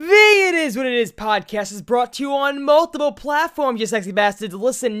Is What It Is podcast is brought to you on multiple platforms, you sexy bastards.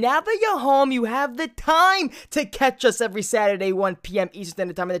 Listen, now that you're home, you have the time to catch us every Saturday, 1 p.m. Eastern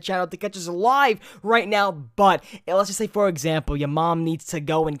Standard Time on the channel, to catch us live right now. But let's just say, for example, your mom needs to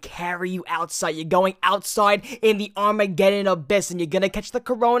go and carry you outside. You're going outside in the Armageddon abyss, and you're gonna catch the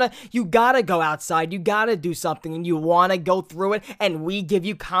corona. You gotta go outside. You gotta do something, and you wanna go through it, and we give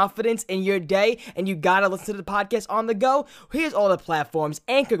you confidence in your day, and you gotta listen to the podcast on the go. Here's all the platforms: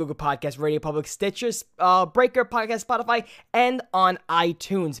 Anchor, Google Podcasts, Radio Public, Stitcher, Breaker, Podcast, Spotify, and on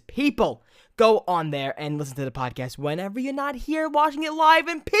iTunes. People, go on there and listen to the podcast whenever you're not here watching it live.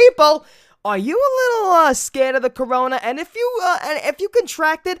 And people, are you a little scared of the corona? And if you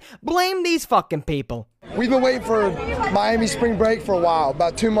contracted, blame these fucking people. We've been waiting for Miami spring break for a while.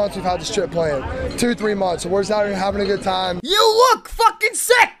 About 2 months we've had this trip planned. 2-3 months. So we're just out here having a good time. You look fucking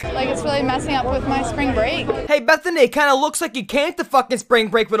sick! Like, it's really messing up with my spring break. Hey, Bethany, it kinda looks like you came to fucking spring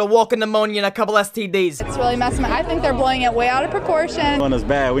break with a walking pneumonia and a couple STDs. It's really messing up. I think they're blowing it way out of proportion. One is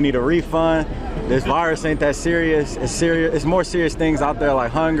bad. We need a refund. This virus ain't that serious. It's serious. It's more serious things out there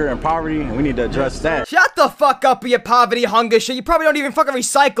like hunger and poverty, and we need to address that. Shut the fuck up with your poverty, hunger shit. You probably don't even fucking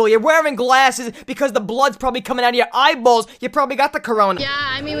recycle. You're wearing glasses because the blood's probably coming out of your eyeballs. You probably got the corona. Yeah,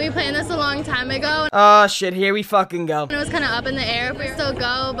 I mean, we planned this a long time ago. Oh shit, here we fucking go. It was kind of up in the air if we still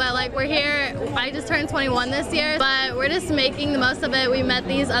go, but like, we're here. I just turned 21 this year, but we're just making the most of it. We met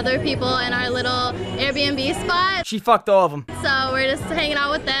these other people in our little Airbnb spot. She fucked all of them. So we're just hanging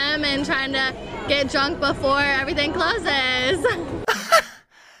out with them and trying to get drunk before everything closes.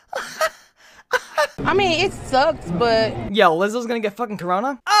 I mean, it sucks, but... Yo, Lizzo's gonna get fucking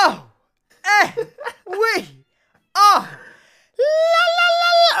corona? Oh! Eh! Wait! Oh! La la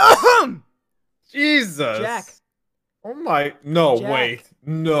la la! Jesus! Jack. Oh my... No, Jack. wait.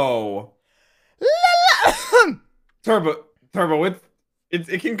 No. La la! Turbo,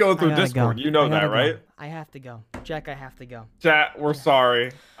 it can go through Discord. Go. You know I that, gotta right? go. I have to go. Jack, I have to go. Chat, we're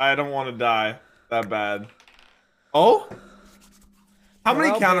sorry. I don't want to die that bad. Oh? How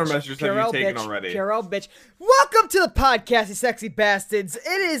many countermeasures have you taken already? Purell bitch. Welcome to the podcast, you sexy bastards.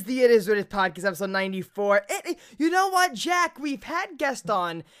 It is What It Is podcast, episode 94. You know what, Jack? We've had guests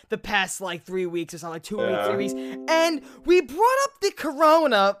on the past, like, 3 weeks or something, like 2 weeks, 3 weeks. And we brought up the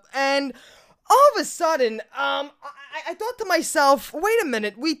corona, and all of a sudden, I thought to myself, wait a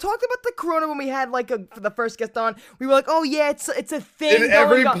minute, we talked about the corona when we had, like, the first guest on. We were like, oh, yeah, it's a thing. In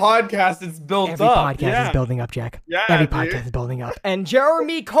every podcast, it's built up. Every podcast is building up, Jack. Yeah, every dude. podcast is building up. And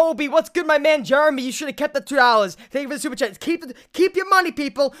Jeremy Colby, what's good, my man? Jeremy, you should have kept the $2. Thank you for the super chat. Keep your money,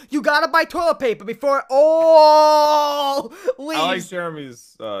 people. You gotta buy toilet paper before it all leaves. I like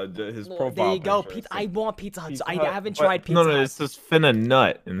Jeremy's, his profile. There you go. picture. I want Pizza Hut. Pizza I Hut, haven't but- tried Pizza Hut. No, it's just finna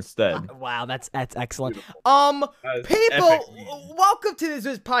nut instead. Wow, that's excellent. That is People, epic. welcome to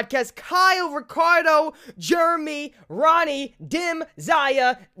this podcast. Kyle, Ricardo, Jeremy, Ronnie, Dim,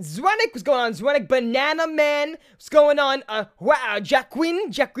 Zaya, Zwenik, what's going on? Zwenik, Banana Man, what's going on? Wow,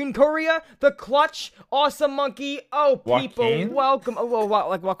 Jacqueline Korea, The Clutch, Awesome Monkey. Oh, people, Joaquin? welcome. Oh, well,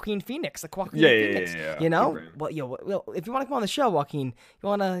 like Joaquin Phoenix, Phoenix. Yeah. You know, Right. well, if you want to come on the show, Joaquin, you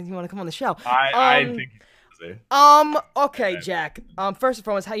wanna come on the show? I think he's busy. Okay, Jack. First and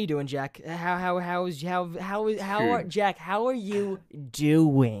foremost, how you doing, Jack? Jack, how are you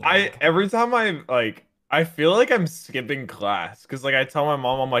doing? Every time I feel like I'm skipping class because like I tell my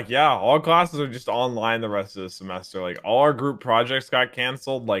mom, I'm like, yeah, all classes are just online the rest of the semester. Like all our group projects got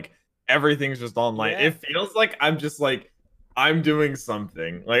canceled. Like everything's just online. Yeah. It feels like I'm just like I'm doing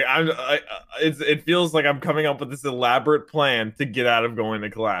something. Like it feels like I'm coming up with this elaborate plan to get out of going to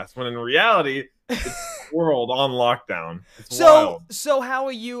class. When in reality, it's the world on lockdown. It's wild. So how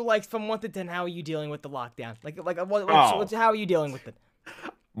are you, like, from 1 to 10? How are you dealing with the lockdown? How are you dealing with it?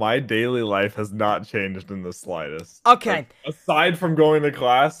 My daily life has not changed in the slightest. Okay. Like, aside from going to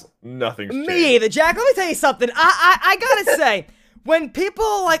class, nothing's changed. Me either, Jack. Let me tell you something. I gotta say, when people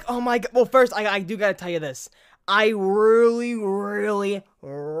are like, oh my god. Well, first, I do gotta tell you this. I really, really,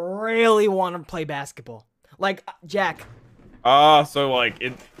 really want to play basketball. Like, Jack. So like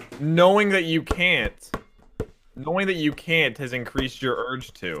knowing that you can't has increased your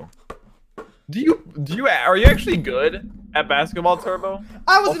urge to. Are you actually good at basketball, Turbo?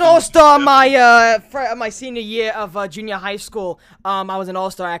 I was an all-star my senior year of junior high school. I was an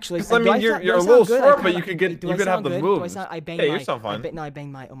all-star actually. I mean, you're a little short, but you could have the moves. You're so fine. I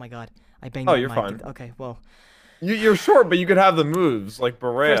banged my. Oh my god, I banged. Oh, my you're mic. fine. Okay, well. You're short, but you could have the moves like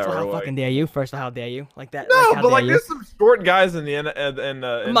Barea. First of all, how or fucking dare you? First of all, how dare you? Like that. No, how but dare like you? there's some short guys in the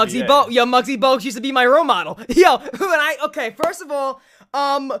Muggsy Bogues. Yo, Muggsy Bogues used to be my role model. Yo, first of all,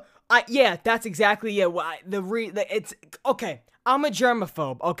 Yeah, that's exactly it. It's okay. I'm a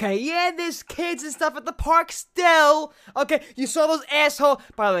germaphobe, okay? Yeah, there's kids and stuff at the park still. Okay, you saw those asshole.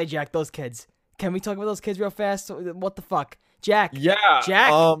 By the way, Jack, those kids. Can we talk about those kids real fast? What the fuck? Jack. Yeah.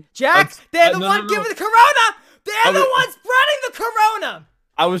 Jack, they're the one giving the corona. They're the ones spreading the corona.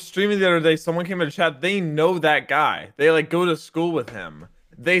 I was streaming the other day. Someone came in the chat. They know that guy. They like go to school with him.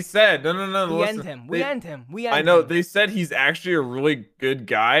 They said, no. We end him. I know. They said he's actually a really good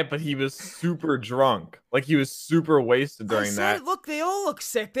guy, but he was super drunk. Like he was super wasted during that. Look, they all look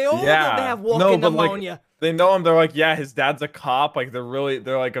sick. They all look like they have walking pneumonia. Like, they know him. They're like, yeah, his dad's a cop. Like they're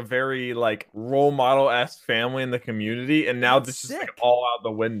like a very like role model-esque family in the community. And now this is like all out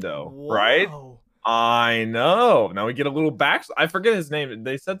the window, right? I know. Now we get a little back. I forget his name.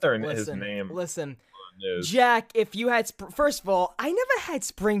 They said his name. Listen. Jack, if you had first of all, I never had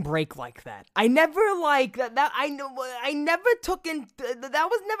spring break like that. I never like that. I know. I never took in. That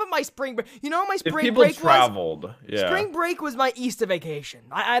was never my spring break. You know what my spring break traveled. was? Yeah. Spring break was my Easter vacation.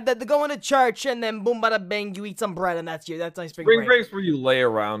 I had to go into church and then boom, bada bing, you eat some bread and that's my spring break. Spring break's where you lay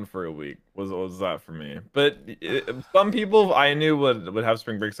around for a week. Was that for me? But some people I knew would have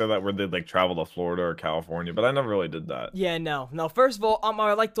spring breaks like that where they'd like travel to Florida or California, but I never really did that. Yeah, no. First of all,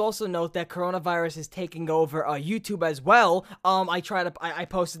 I'd like to also note that coronavirus is taking over YouTube as well. I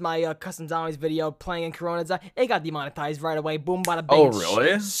posted my Custom Zombies video playing in Corona. It got demonetized right away. Boom, bada bing. Oh,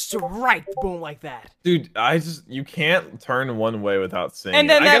 really? Right, boom, like that. Dude, you can't turn one way without seeing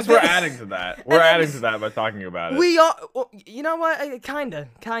it. I guess we're adding to that. We're adding to that by talking about it. We are. You know what? Kinda.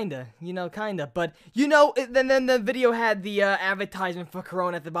 But then the video had the advertisement for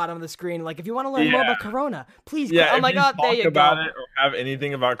Corona at the bottom of the screen. Like, if you want to learn more about Corona, please. Yeah. I'm like, oh, there you go. About it or have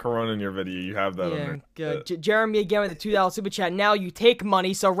anything about Corona in your video, you have that. Yeah, good. Jeremy again with the $2 super chat. Now you take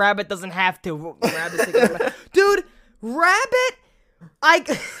money, so Rabbit doesn't have to. Dude, Rabbit,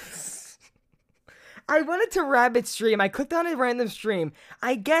 I went into Rabbit's stream. I clicked on a random stream.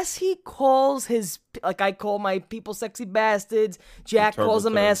 I guess he calls I call my people sexy bastards. Jack calls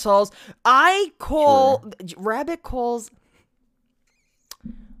them assholes. Rabbit calls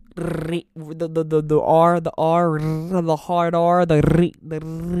the hard R,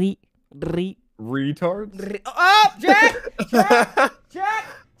 retards. Oh, Jack.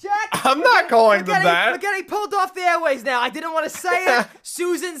 I'm not calling them that. Forget he pulled off the airways now. I didn't want to say it.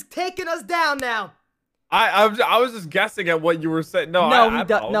 Susan's taking us down now. I was just guessing at what you were saying. No, I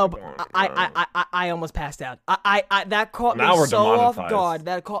almost passed out. That caught me so off guard.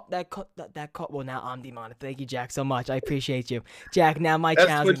 That caught. Well, now I'm demonetized. Thank you, Jack, so much. I appreciate you, Jack. Now my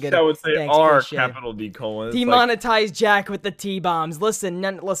channel's good. I would say R capital D colon. Demonetize Jack with the T bombs. Listen.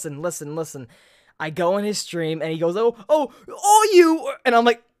 I go in his stream and he goes, oh, you, and I'm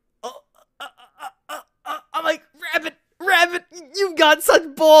like, I'm like, Rabbit, you've got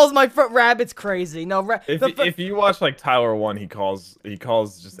such balls. My front Rabbit's crazy. No, if you watch like Tyler 1, he calls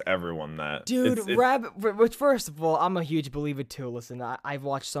just everyone that. Dude, Rabbit. Which first of all, I'm a huge believer too. Listen, I've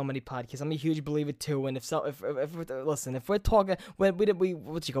watched so many podcasts. I'm a huge believer too. And if we're talking,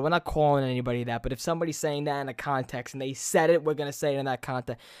 we're not calling anybody that. But if somebody's saying that in a context and they said it, we're gonna say it in that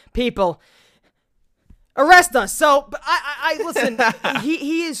context. People, arrest us. So, but I listen.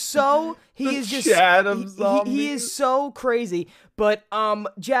 He is so. He is just. He is so crazy. But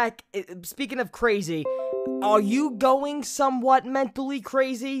Jack, speaking of crazy, are you going somewhat mentally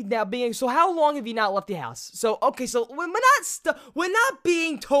crazy now? So how long have you not left the house? So okay, so we're not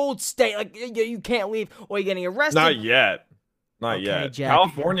being told stay, like you can't leave or you're getting arrested. Not yet. Not yet. Jack.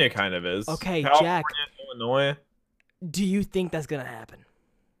 California kind of is. Okay, California, Jack. Illinois. Do you think that's gonna happen?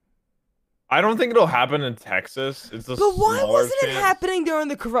 I don't think it'll happen in Texas. But why wasn't it happening during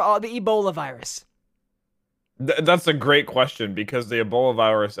the Ebola virus? That's a great question because the Ebola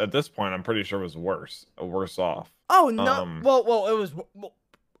virus at this point, I'm pretty sure, was worse off. Oh no! Well, it was.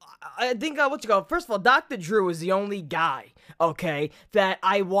 I think first of all, Dr. Drew is the only guy, okay, that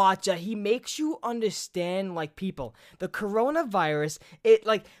I watch. He makes you understand, like, people. The coronavirus, it,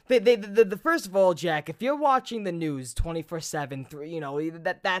 like, the first of all, Jack, if you're watching the news 24/7, you know,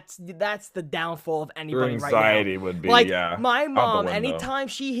 that's the downfall of anybody right now. Your anxiety would be, like, yeah. my mom, anytime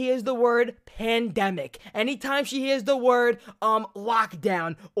she hears the word pandemic, anytime she hears the word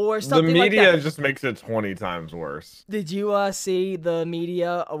lockdown or something like that. The media just makes it 20 times worse. Did you see the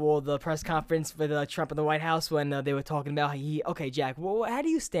media, the press conference with Trump in the White House when they were talking about okay, Jack, how do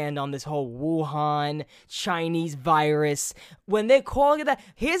you stand on this whole Wuhan Chinese virus? When they're calling it that,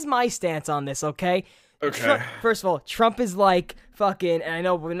 here's my stance on this, okay? Okay. First of all, Trump is like fucking, and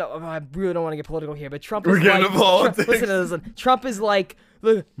I really don't want to get political here, but Trump is We're getting into politics. Listen. Trump is like,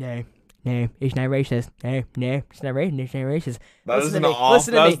 look, no, it's not racist. No, it's not racist. It's not racist. That is Listen an to me. awful.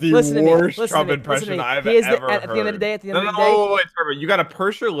 Listen to me. That's the Listen to me. worst Listen to Trump me. impression Listen to me. I've Here's the- ever heard. at the end of the day, No, wait, Trevor. You gotta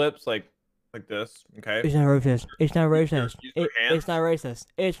purse your lips like this, okay? It's not racist. It's not racist. Use your hands. It's not racist.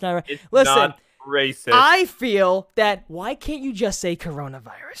 It's not. It's Listen, not racist. I feel that why can't you just say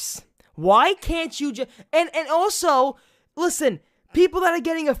coronavirus? Why can't you just and also listen, people that are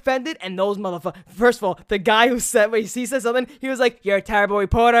getting offended and those motherfuckers. First of all, the guy who said when he said something, he was like, "You're a terrible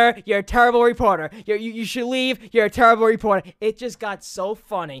reporter. You're a terrible reporter. You should leave. You're a terrible reporter." It just got so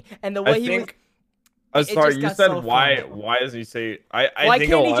funny, and the way he was. Sorry, you got said so why? funny. Why does he say? I Why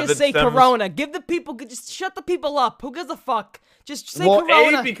think can't a he lot of just it say stems- corona? Give the people, just shut the people up. Who gives a fuck? Just say Well,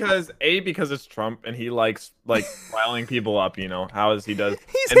 corona. because it's Trump and he likes like riling people up. You know how as he does.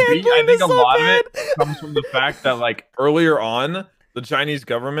 He's and B, handling I think this a so lot bad. of it comes from the fact that like earlier on, the Chinese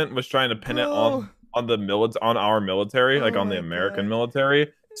government was trying to pin it on our military, like on the American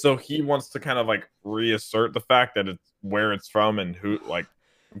military. So he wants to kind of like reassert the fact that it's where it's from and who like.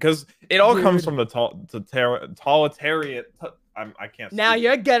 Because it all comes from the totalitarian. I can't. Now speak.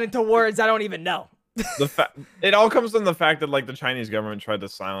 you're getting to words I don't even know. It all comes from the fact that like the Chinese government tried to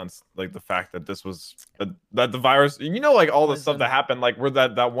silence like the fact that this was that the virus. You know, like all the stuff that happened, like where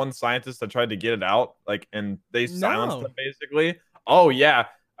that one scientist that tried to get it out, like and they silenced him basically. Oh yeah,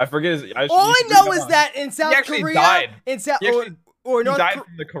 I forget. All I know is that in South Korea, died. in South He died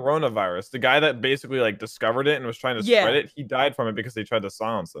from the coronavirus. The guy that basically like discovered it and was trying to spread it, he died from it because they tried to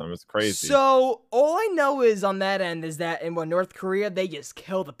silence them. It's crazy. So all I know is on that end is that in North Korea they just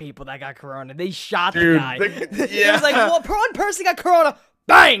killed the people that got corona. They shot the guy. It was like, well, one person got corona.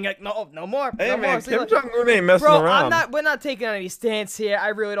 Bang! Like, no more. Hey no man, more. Kim Jong-un ain't messing Bro, around. we're not taking any stance here. I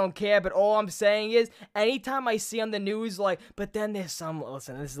really don't care. But all I'm saying is, anytime I see on the news, like, but then there's some.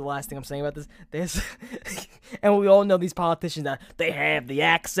 Listen, this is the last thing I'm saying about this. There's, and we all know these politicians that they have the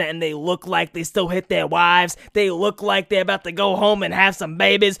accent and they look like they still hit their wives. They look like they're about to go home and have some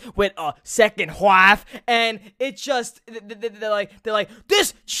babies with a second wife. And it's just they're like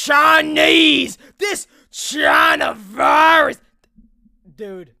this Chinese, this China virus.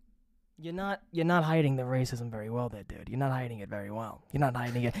 Dude, you're not hiding the racism very well there, dude. You're not hiding it very well. You're not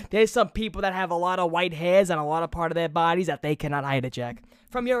hiding it. There's some people that have a lot of white hairs and a lot of part of their bodies that they cannot hide it, Jack.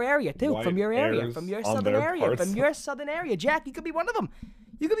 From your area, too. From your area. From your southern area. From your southern area. Jack, you could be one of them.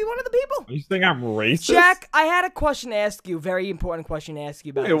 You could be one of the people. You think I'm racist? Jack, I had a question to ask you. Very important question to ask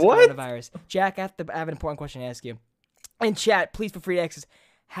you about this coronavirus. Jack, I have an important question to ask you. In chat, please feel free to access.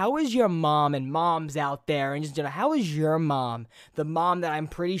 How is your mom and moms out there? And just, how is your mom? The mom that I'm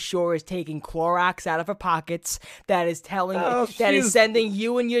pretty sure is taking Clorox out of her pockets, that is is sending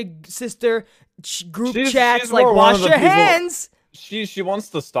you and your sister group chats she's like, wash your hands. She wants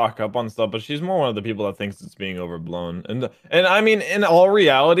to stock up on stuff, but she's more one of the people that thinks it's being overblown. And I mean, in all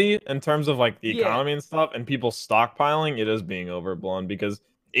reality, in terms of like the economy and stuff, and people stockpiling, it is being overblown because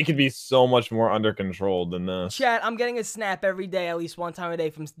it could be so much more under control than this. Chat, I'm getting a snap every day, at least one time a day,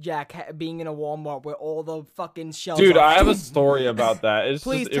 from Jack being in a Walmart where all the fucking shelves Dude, are. I have a story about that.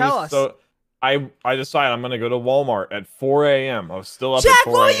 Please tell us. So, I decided I'm going to go to Walmart at 4 a.m. I was still up Jack, at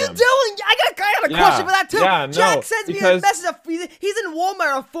 4 what are a.m. you doing? I got a question for that too. Yeah, no, Jack sends me a message. He's in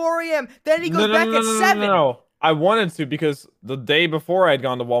Walmart at 4 a.m. Then he goes back at 7. No. I wanted to because the day before I had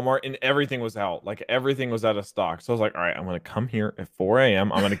gone to Walmart and everything was out. Like everything was out of stock. So I was like, all right, I'm going to come here at 4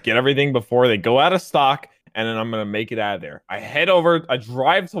 a.m. I'm going to get everything before they go out of stock. And then I'm going to make it out of there. I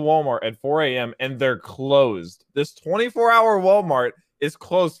drive to Walmart at 4 a.m. and they're closed. This 24-hour Walmart is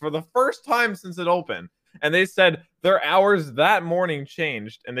closed for the first time since it opened. And they said their hours that morning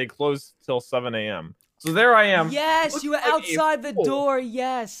changed and they closed till 7 a.m. So there I am. Yes, you were outside the door.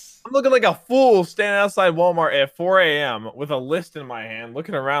 Yes. I'm looking like a fool standing outside Walmart at 4 a.m. with a list in my hand,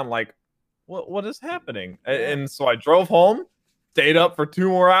 looking around like, what is happening? And so I drove home, stayed up for 2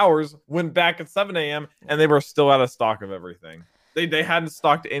 more hours, went back at 7 a.m. and they were still out of stock of everything. They hadn't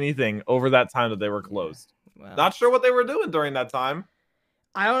stocked anything over that time that they were closed. Wow. Not sure what they were doing during that time.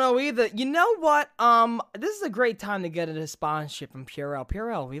 I don't know either. You know what? This is a great time to get a sponsorship from Purell.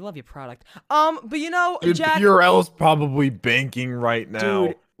 Purell, we love your product. But Dude, Jack, Purell's probably banking right now.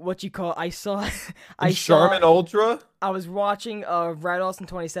 Dude, what you call? I saw Charmin Ultra. I was watching Red Austin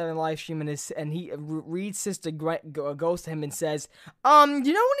 27 live stream and he Reed's sister goes to him and says, you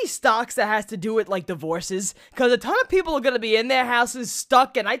know any stocks that has to do with like divorces? Because a ton of people are gonna be in their houses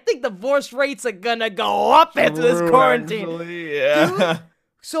stuck, and I think divorce rates are gonna go up after this quarantine. Actually, yeah. Dude,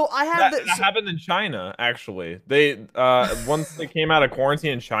 so I have that happened in China. Actually, they once they came out of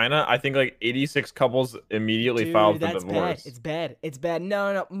quarantine in China, I think like 86 couples immediately filed for divorce. It's bad.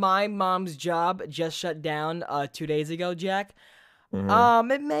 No. My mom's job just shut down 2 days ago, Jack.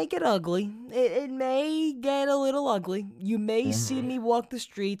 It may get ugly. It may get a little ugly. You may see me walk the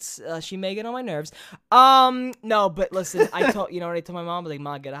streets. She may get on my nerves. No, but listen, I told what I told my mom? I was like,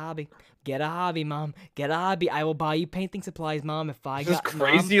 Mom, get a hobby. Get a hobby, Mom. Get a hobby. I will buy you painting supplies, Mom. If I Just got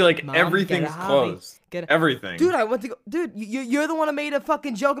crazy, Mom, like Mom, everything's get a hobby. closed. Get a... Everything. Dude, I went to go. Dude, you're the one who made a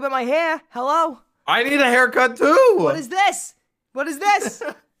fucking joke about my hair. Hello? I need a haircut too. What is this? What is this?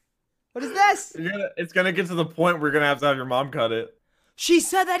 What is this? It's gonna get to the point where you're gonna have to have your mom cut it. She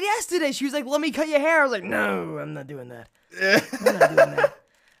said that yesterday. She was like, let me cut your hair. I was like, no, I'm not doing that. I'm not doing that.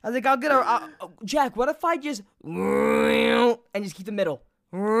 I was like, I'll get a... Jack, what if I just... and just keep the middle?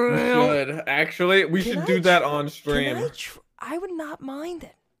 We should. Actually, we should do that on stream. I would not mind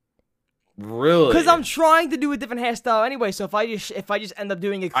it. Really? Because I'm trying to do a different hairstyle anyway. So if I just end up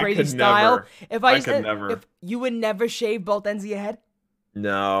doing a crazy style... I could never. If you would never shave both ends of your head?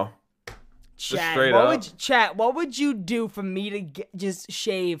 No. Chat, what would you do for me to just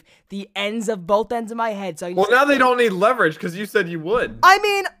shave the ends of both ends of my head? So well, now they don't need leverage because you said you would. I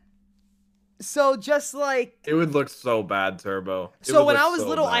mean, so just like... It would look so bad, Turbo. So when I was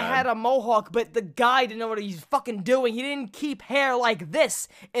little, I had a mohawk, but the guy didn't know what he's fucking doing. He didn't keep hair like this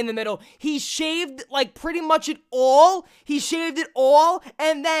in the middle. He shaved like pretty much it all. He shaved it all,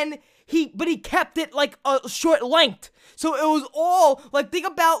 and then he kept it like a short length. So it was all, like, think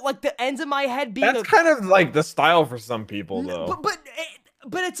about, like, the ends of my head being... That's kind of, like, the style for some people, though.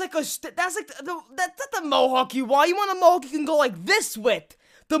 But it's like that's like, that's not the mohawk you want. You want a mohawk you can go like this with.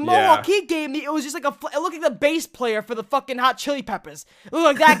 The mohawk he gave me, it was just like it looked like the bass player for the fucking Hot Chili Peppers. It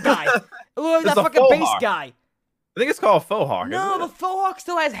looked like that guy. It looked like that fucking bass guy. I think it's called a faux hawk. No, the faux hawk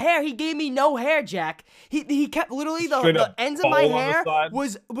still has hair. He gave me no hair, Jack. He kept literally the ends of my hair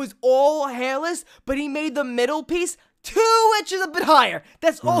was all hairless, but he made the middle piece 2 inches a bit higher.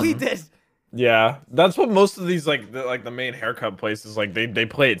 That's all he did. Yeah, that's what most of these like the main haircut places like they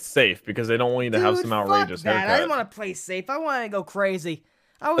play it safe because they don't want you to have some outrageous haircut. I didn't want to play safe. I wanted to go crazy.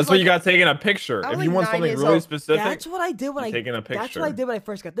 That's why you got taking a picture. If you want something really specific, that's what I did when taking a picture. That's what I did when I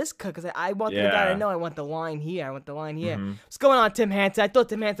first got this cut because I wanted the guy to know I want the line here. I want the line here. What's going on, Tim Hanson? I thought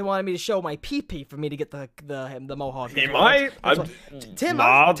Tim Hanson wanted me to show my pee for me to get the mohawk. He might. Tim,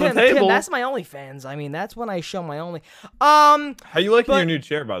 that's my OnlyFans. I mean, that's when I show my only. How you liking your new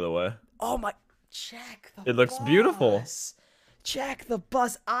chair, by the way? Oh my, Jack. It looks beautiful. Jack the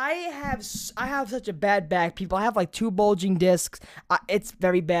Bus. I have such a bad back, people. I have like 2 bulging discs. It's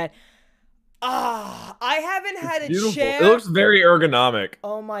very bad. I haven't had a chair. It looks very ergonomic.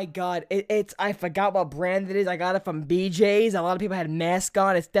 Oh my god. I forgot what brand it is. I got it from BJ's. A lot of people had masks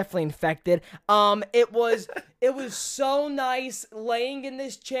on. It's definitely infected. It was so nice laying in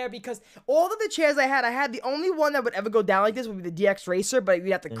this chair because all of the chairs I had the only one that would ever go down like this would be the DX Racer, but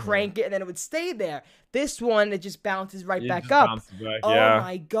you'd have to crank it and then it would stay there. This one, it just bounces right back up. Oh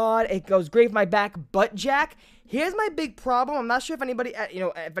my god, it goes great for my back. But Jack, here's my big problem. I'm not sure if anybody,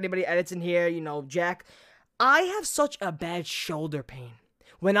 if anybody edits in here, Jack. I have such a bad shoulder pain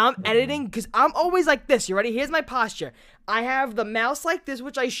when I'm editing because I'm always like this. You ready? Here's my posture. I have the mouse like this,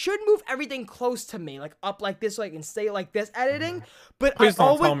 which I should move everything close to me, like up like this, so I can stay like this editing. But please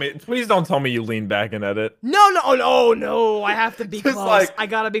don't tell me you lean back and edit. No. I have to be close. I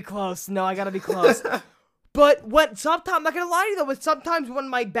gotta be close. No, I gotta be close. But sometimes, I'm not gonna lie to you though, but sometimes when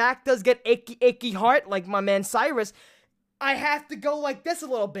my back does get icky heart, like my man Cyrus, I have to go like this a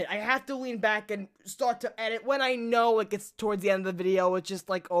little bit. I have to lean back and start to edit when I know like it's towards the end of the video. It's just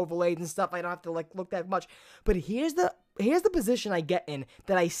like overlaid and stuff. I don't have to like look that much. But here's the position I get in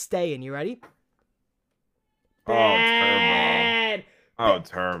that I stay in. You ready? Turbo. Oh,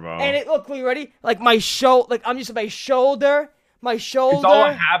 Turbo. And it look, you ready? Like my I'm just my shoulder. My shoulder. It's all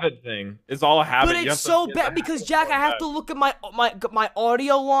a habit thing. It's all a habit. But it's so bad because Jack, I have to look at my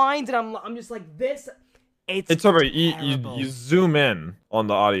audio lines, and I'm just like this. It's over. You zoom in on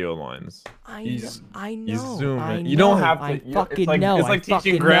the audio lines. I know. You zoom in. You don't have to. It's like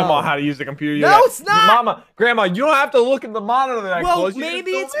teaching grandma how to use a computer. No, it's not. Grandma, you don't have to look at the monitor that close. Well,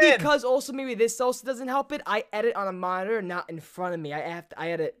 maybe it's because maybe this also doesn't help it. I edit on a monitor, not in front of me. I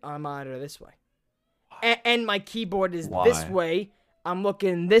edit on a monitor this way. And my keyboard is this way. I'm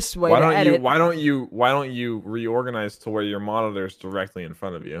looking this way. Why don't you reorganize to where your monitor is directly in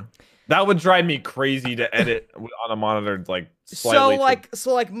front of you? That would drive me crazy to edit on a monitor like slightly.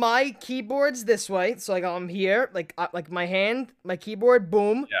 So my keyboard's this way. So like I'm here, like my hand, my keyboard,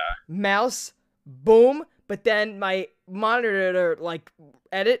 boom. Yeah. Mouse, boom. But then my monitor like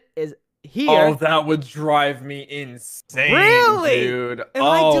edit is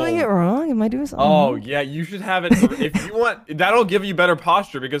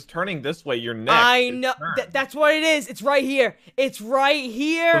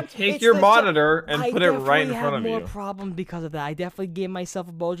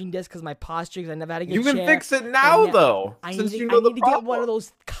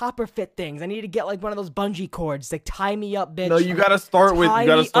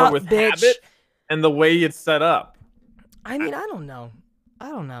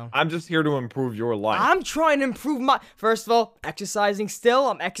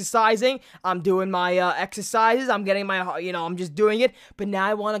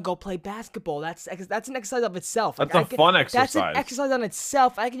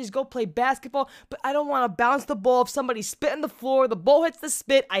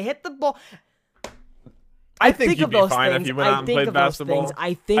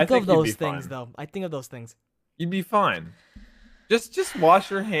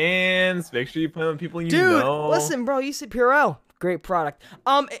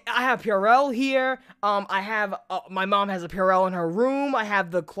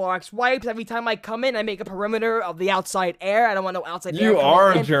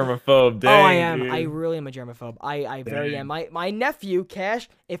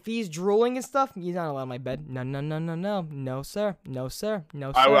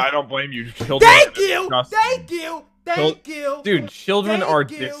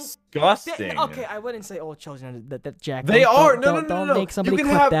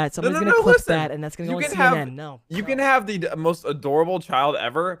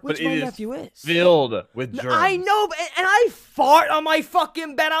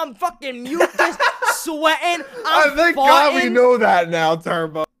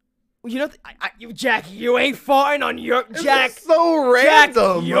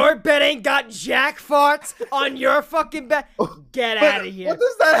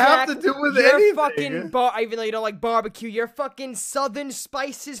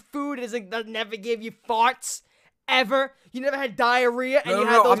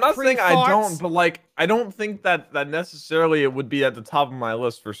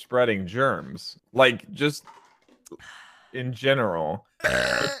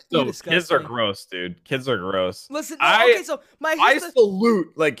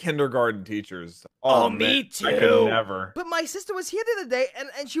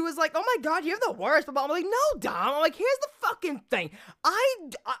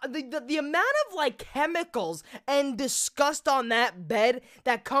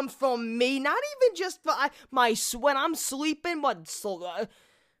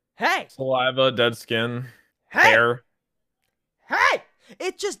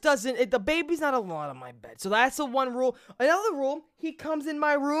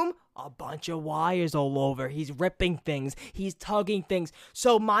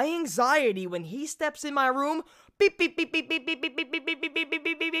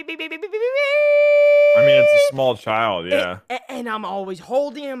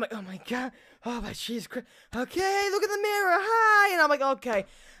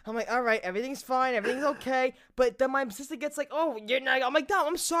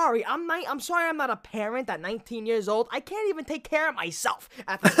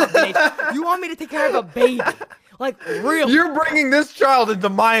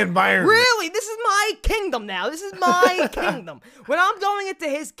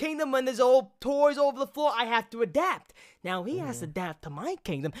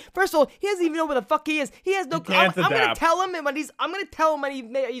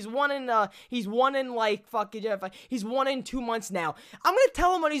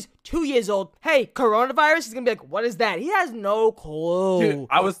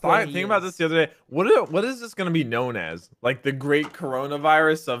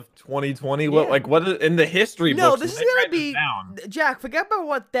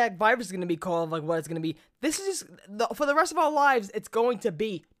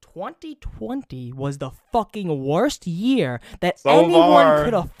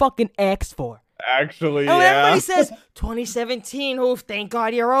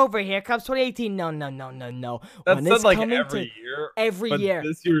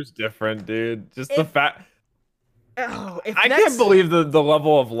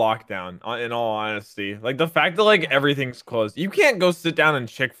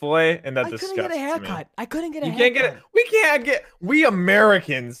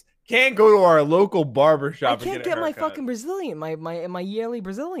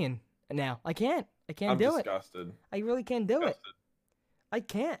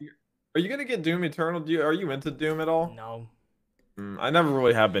I never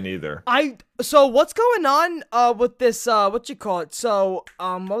really have been either. So what's going on with this what you call it? So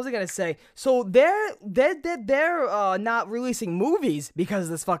what was I gonna say? So they're not releasing movies because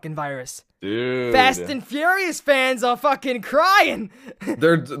of this fucking virus. Dude. Fast and Furious fans are fucking crying.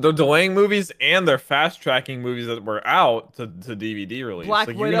 They're delaying movies and they're fast tracking movies that were out to DVD release. Black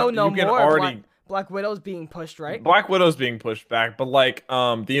like, Widow, you can more. Already... Black Widow's being pushed, right? Black Widow's being pushed back, but like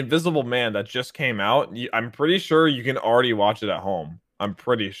The Invisible Man that just came out, I'm pretty sure you can already watch it at home. I'm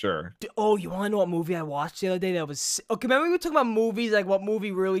pretty sure. Oh, you want to know what movie I watched the other day that was... Okay, remember we were talking about movies, like what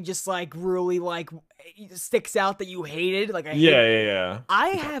movie really just like, sticks out that you hated? Like, Yeah. I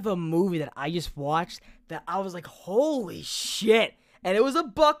have a movie that I just watched that I was like, holy shit. And it was a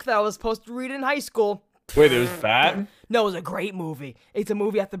book that I was supposed to read in high school. Wait, it was bad? No, it was a great movie. It's a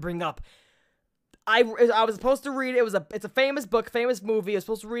movie I have to bring up. I was supposed to read it. It's a famous book, famous movie. I was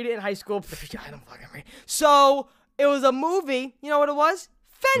supposed to read it in high school. I don't fucking read. So it was a movie. You know what it was?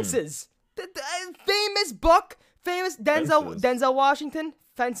 Fences. The famous book, famous Denzel Washington.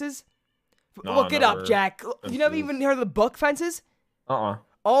 Fences. No, Look it up, Jack. You never even heard of the book Fences? Oh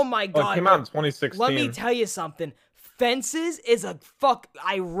my god. It came out in 2016. Let me tell you something. Fences is a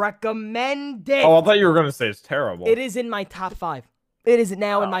I recommend it. Oh, I thought you were gonna say it's terrible. It is in my top 5. It is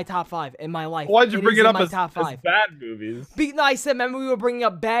now in my top 5 in my life. Why'd you bring it up as top 5? As bad movies? No, I said, remember we were bringing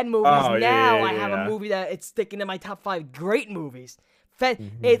up bad movies. Now I have a movie that it's sticking in my top 5 great movies. I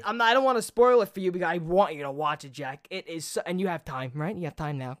don't want to spoil it for you because I want you to watch it, Jack. It is, and you have time, right? You have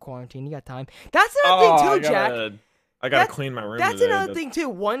time now, quarantine. You got time. That's another thing too, Jack. I gotta clean my room. That's today, another thing too.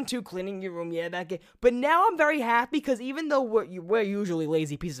 1, 2, cleaning your room. Yeah, that. But now I'm very happy because even though we're usually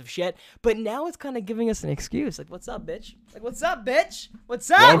lazy pieces of shit, but now it's kind of giving us an excuse. Like, what's up, bitch? Like, what's up, bitch? What's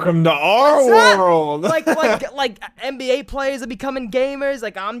up? Welcome to our world. like NBA players are becoming gamers.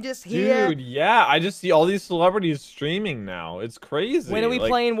 Like, I'm just here. Dude, yeah. I just see all these celebrities streaming now. It's crazy. When are we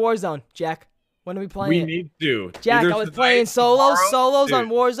playing Warzone, Jack? When are we playing? We need to. Jack, I was playing solos. Solos on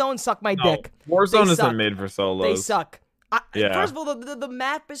Warzone suck my dick. Warzone isn't made for solos. They suck. First of all, the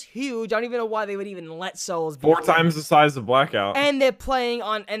map is huge. I don't even know why they would even let solos be 4 times the size of Blackout. And they're playing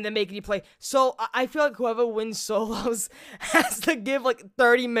on, and they're making you play. So I feel like whoever wins solos has to give like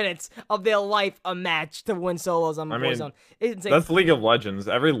 30 minutes of their life a match to win solos on Warzone. It's insane. That's League of Legends.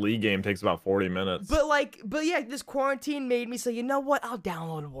 Every League game takes about 40 minutes. But yeah, this quarantine made me say, you know what? I'll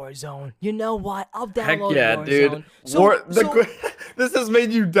download Warzone. You know what? I'll download Warzone. Dude. This has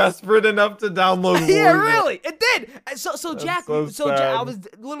made you desperate enough to download Warzone. Yeah, really. It did. So Jack, so I was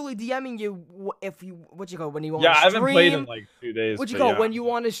literally DMing you when you want to stream. Yeah, I haven't played in like 2 days. When you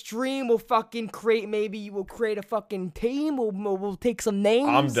want to stream, we'll fucking create. Maybe we'll create a fucking team. We'll take some names.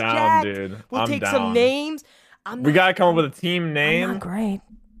 I'm down, Jack. dude. We'll take some names. We gotta come up with a team name. I'm not great.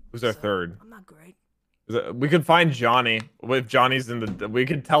 Who's our third? I'm not great. We could find Johnny. If Johnny's in the, we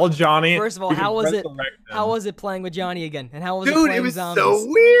could tell Johnny. First of all, how was it? How was it playing with Johnny again? And how was it Dude, playing it was zombies? so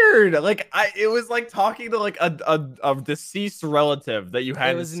weird. Like it was like talking to like a deceased relative that you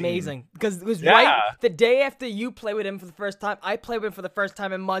hadn't. It was amazing because it was Yeah. right the day after you played with him for the first time. I played with him for the first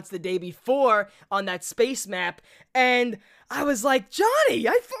time in months the day before on that space map, and I was like, Johnny,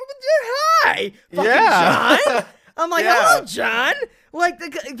 I hi, fucking John. I'm like, hello, John. Like,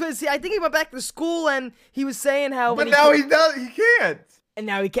 see, I think he went back to school and he was saying how. But now he can't. And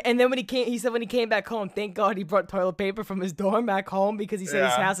now he can. And then when he said when he came back home, thank God he brought toilet paper from his dorm back home because he said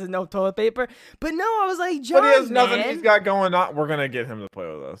his house has no toilet paper. But no, I was like, John, but he has nothing he's got going on. We're gonna get him to play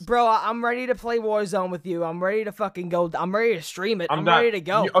with us, bro. I'm ready to play Warzone with you. I'm ready to fucking go. I'm ready to stream it. I'm ready to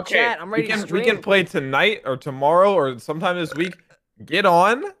go. Okay, Chat, I'm ready to stream. We can play tonight or tomorrow or sometime this week. Get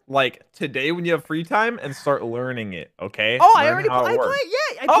on like today when you have free time and start learning it. Okay. Oh, I already played.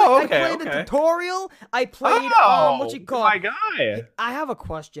 Yeah. I played the tutorial. I played what you call. My guy. I have a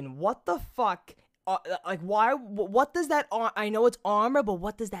question. What the fuck? Like why? What does that? I know it's armor, but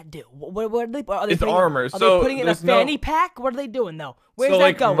what does that do? What are they? Are they it's putting, armor. Are so they putting it in a fanny pack? What are they doing though? Where's so, that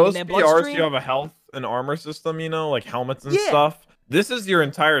like, going? Most in their PRs, bloodstream? you have a health and armor system. You know, like helmets and stuff. This is your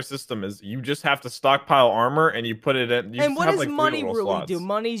entire system. Is you just have to stockpile armor and you put it in. And what does like money really slots. do?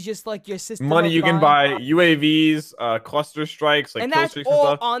 Money's just like your system. Money you can buy UAVs, cluster strikes, like and kill that's streaks all and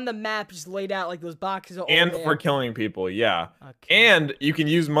stuff. on the map, just laid out like those boxes. Are And all there. for killing people, yeah. Okay. And you can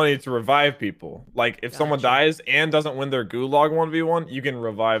use money to revive people. Like if someone dies and doesn't win their gulag 1v1, you can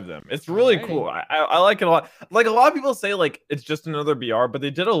revive them. It's really cool. I like it a lot. Like a lot of people say like it's just another BR, but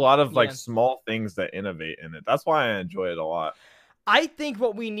they did a lot of like small things that innovate in it. That's why I enjoy it a lot. I think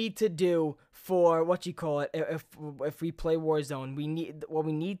what we need to do for what you call it, if we play Warzone, we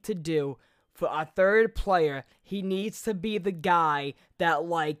need to do for our third player, he needs to be the guy that,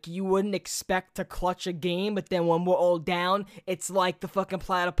 like, you wouldn't expect to clutch a game, but then when we're all down, it's like the fucking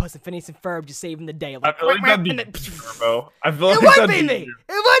platypus and Phineas and Ferb just saving the day. Like, I feel like that'd be Turbo. I feel like it would that'd be me.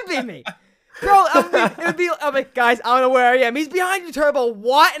 It would be me. Bro, I'm like, guys, I don't know where I am. He's behind you, Turbo.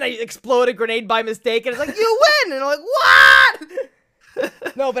 What? And I explode a grenade by mistake, and it's like, you win. And I'm like,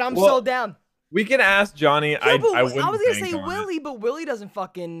 what? No, but I'm so down. We can ask Johnny. Yeah, I was gonna say Willie, but Willie doesn't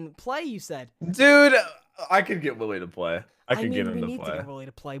fucking play. You said, dude, I could get Willie to play. I could get him we to need play. to get Willie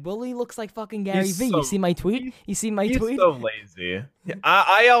to play. Willie looks like fucking Gary He's V. so- You see my tweet? You see my tweet? He's so lazy.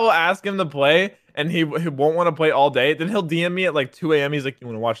 I'll ask him to play, and he won't want to play all day. Then he'll DM me at like 2 a.m. He's like, "You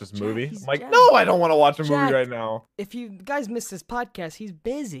want to watch this movie?" he's I'm like, Jack. "No, I don't want to watch a movie Jack. right now." If you guys missed this podcast, he's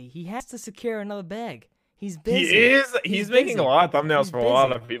busy. He has to secure another bag. He's busy. He is. He's making busy. a lot of thumbnails He's for a lot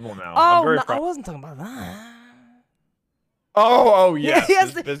busy. of people now. Oh, I'm very no, I proud. wasn't talking about that. Oh, yeah. he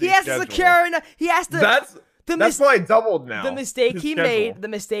has to secure. He has to. That's why I doubled now. The mistake his he schedule. made, the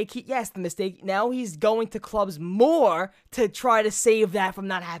mistake. Now he's going to clubs more to try to save that from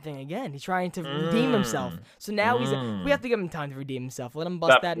not happening again. He's trying to redeem himself. So now we have to give him time to redeem himself. Let him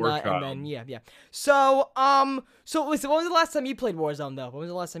bust that poor nut, child. and then yeah. So listen, when was the last time you played Warzone though? When was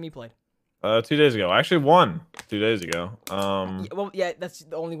the last time you played? 2 days ago. I actually won 2 days ago. That's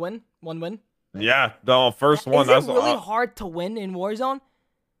the only win. One win. Yeah, the first one. Is it really hard to win in Warzone?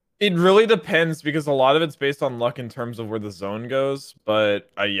 It really depends because a lot of it's based on luck in terms of where the zone goes.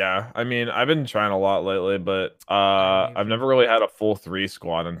 But yeah, I mean, I've been trying a lot lately, but I've never really had a full 3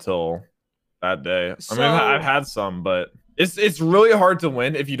 squad until that day. I mean, I've had some, but it's really hard to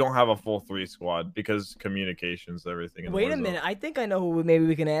win if you don't have a full 3 squad because communications, everything. In Wait a minute, I think I know who maybe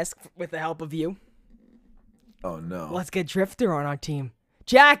we can ask with the help of you. Oh no! Let's get Drifter on our team.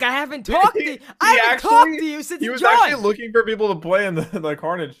 Jack, I haven't talked to you. I haven't talked to you since he was joined. actually looking for people to play in the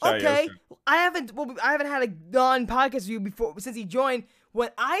Carnage chat. Okay, yesterday. I haven't had a non-podcast with you before since he joined. When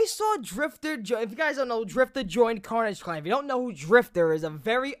I saw Drifter join, if you guys don't know, Drifter joined Carnage Clan. If you don't know who Drifter is, a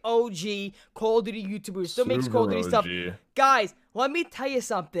very OG Call of Duty YouTuber who still makes Call of Duty stuff. Guys, let me tell you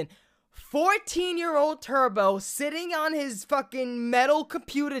something. 14-year-old Turbo sitting on his fucking metal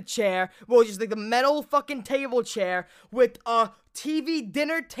computer chair, well, just like the metal fucking table chair with a TV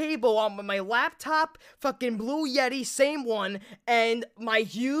dinner table on my laptop, fucking Blue Yeti, same one, and my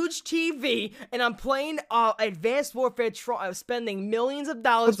huge TV, and I'm playing Advanced Warfare, spending millions of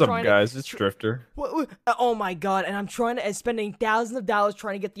dollars. What's up, guys? It's Drifter. Oh my god, and I'm spending thousands of dollars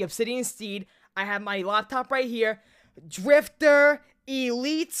trying to get the Obsidian Steed. I have my laptop right here. Drifter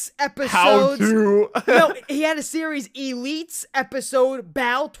Elites episodes. How to? No, he had a series Elites episode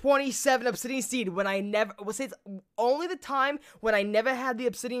Bal 27 Obsidian Steed. When I never it's only the time when I never had the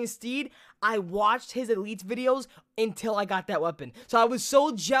Obsidian Steed, I watched his Elites videos until I got that weapon. So I was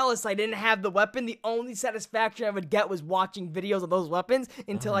so jealous I didn't have the weapon. The only satisfaction I would get was watching videos of those weapons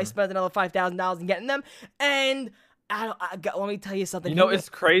until I spent another $5,000 in getting them. And let me tell you something. You know, it's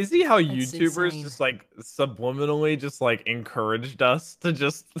crazy how YouTubers insane. just like subliminally just like encouraged us to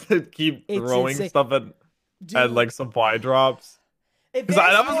just keep It's throwing insane. stuff at like supply drops. Because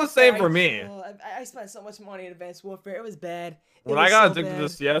Advanced that was the same Warfare, for me. I spent so much money in Advanced Warfare. It was bad. When I got addicted to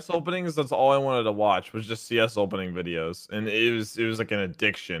CS openings, that's all I wanted to watch was just CS opening videos, and it was like an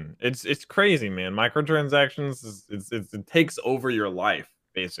addiction. It's crazy, man. Microtransactions it takes over your life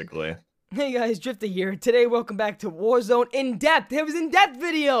basically. Hey guys, Drifter here. Today, welcome back to Warzone In Depth. It was In Depth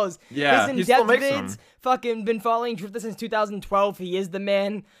videos. Yeah, his he In still Depth makes vids. them. Fucking been following Drifter since 2012. He is the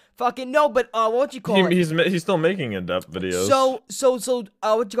man. Fucking no, but what you call it? He's still making in-depth videos. So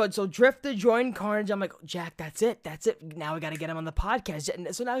what you call it? So Drifter joined Carnage. I'm like, Jack, that's it. Now we gotta get him on the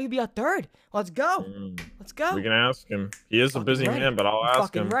podcast. So now he'll be our third. Let's go. Let's go. We can ask him. He is a busy man, but I'll ask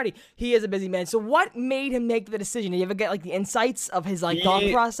fucking him. ready. He is a busy man. So what made him make the decision? Did you ever get like the insights of his like thought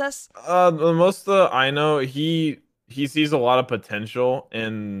process? Most of the I know he sees a lot of potential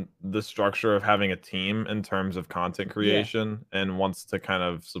in the structure of having a team in terms of content creation and wants to kind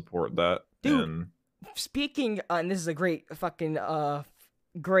of support that. Dude, and speaking, and this is a great fucking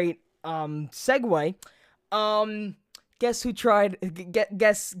great segue. Guess who tried?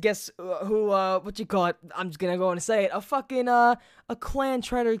 Guess who? What you call it? I'm just gonna go and say it. A clan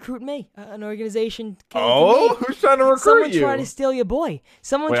tried to recruit me. An organization. Came to me. Who's trying to recruit Someone you? tried to steal your boy.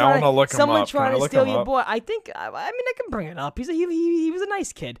 Someone Wait, I tried wanna look him someone up. Can I tried to look steal him your up? boy. I think. I mean, I can bring it up. He was a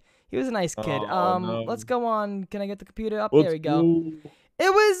nice kid. He was a nice kid. Oh, no. Let's go on. Can I get the computer up? Let's There we go. go.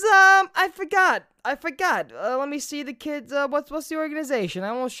 It was I forgot. Let me see the kids. What's the organization?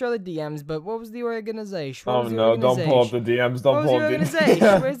 I won't show the DMs, but what was the organization? Oh no! Don't pull up the DMs. Don't pull up the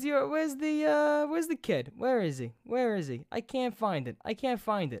DMs. Where's the kid? Where is he? I can't find it. Wait,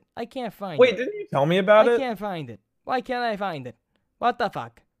 didn't you tell me about it? I can't find it. Why can't I find it? What the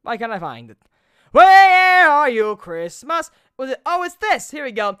fuck? Why can't I find it? Where are you, Christmas? Was it? Oh, it's this. Here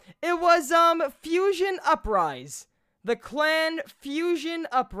we go. It was Fusion Uprise. The clan Fusion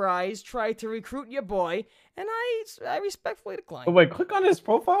Uprise tried to recruit your boy, and I respectfully declined. Oh, wait, click on his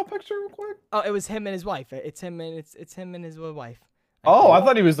profile picture real quick. Oh, it was him and his wife. It's him and his wife. I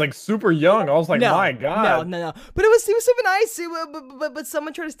thought he was like super young. I was like, my God. No. But he was super nice. But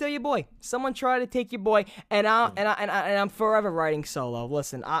someone tried to steal your boy. Someone tried to take your boy, and I'm forever writing solo.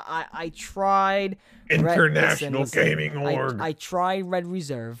 Listen, I tried. International Gaming Org. I tried Red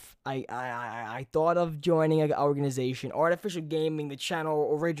Reserve. I thought of joining an organization. Artificial Gaming, the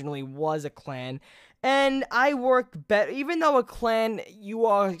channel originally was a clan. And I work better, even though a clan, you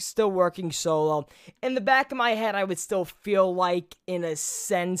are still working solo. In the back of my head, I would still feel like, in a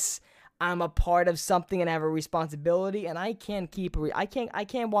sense, I'm a part of something and have a responsibility. And I can't I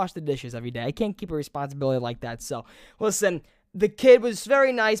can't wash the dishes every day. I can't keep a responsibility like that. So, listen. The kid was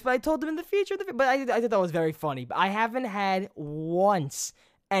very nice, but I told him in the future. But I thought that was very funny. But I haven't had once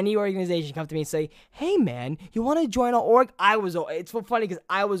any organization come to me and say, "Hey, man, you want to join our org?" It's so funny because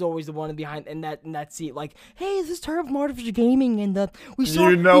I was always the one behind in that seat. Like, "Hey, this is Turbo from Artificial Gaming, and we saw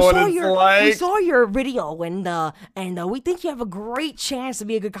your video, and we think you have a great chance to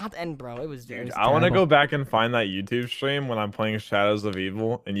be a good content." And bro, it was I want to go back and find that YouTube stream when I'm playing Shadows of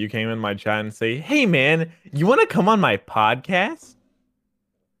Evil, and you came in my chat and say, "Hey, man, you want to come on my podcast?"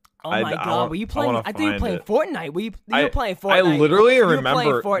 Oh my God! Were you playing? I think you were playing Fortnite. You were playing Fortnite. I literally remember. You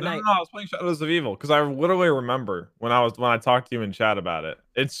were playing Fortnite. No, I was playing Shadows of Evil because I literally remember when I talked to you in chat about it.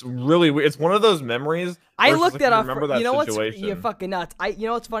 It's really weird. It's one of those memories. I looked it up. You know what's? You're fucking nuts. You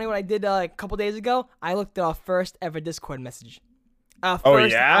know what's funny? What I did a couple days ago, I looked at our first ever Discord message. Our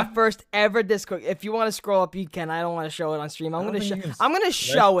first ever Discord. If you want to scroll up, you can. I don't want to show it on stream. I'm gonna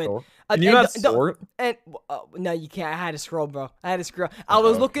show it. Can you not sort? No, you can't. I had to scroll, bro. I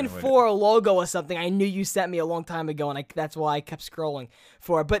was looking for a logo or something. I knew you sent me a long time ago, and that's why I kept scrolling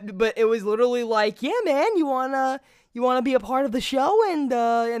for it. But it was literally like, yeah, man, you wanna be a part of the show, and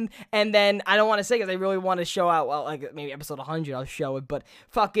then I don't want to say because I really want to show out. Well, like maybe episode 100, I'll show it. But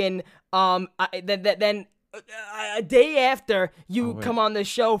fucking then. A day after you come on the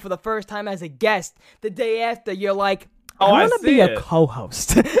show for the first time as a guest, the day after you're like, I want to be a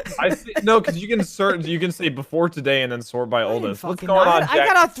co-host. I see. No, because you can say before today and then sort by oldest. What's going on, Jack? I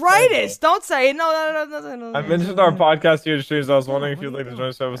got arthritis. Don't say it. No. I mentioned our podcast here streams. I was wondering if you'd like to join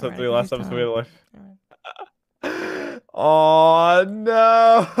us for episode 3, last episode we had life. Oh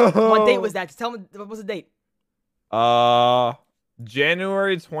no! What date was that? Just tell me. What was the date?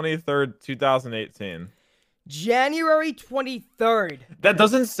 January 23rd, 2018. January 23rd. That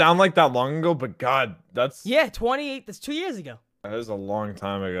doesn't sound like that long ago, but God, that's 28. That's 2 years ago. That is a long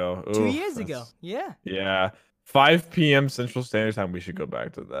time ago. 2 years ago. Yeah. Yeah. 5 p.m. Central Standard Time. We should go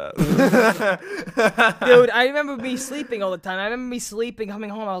back to that. Dude, I remember me sleeping all the time. I remember me sleeping,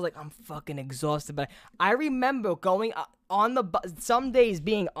 coming home. I was like, I'm fucking exhausted. But I remember going on the bus, some days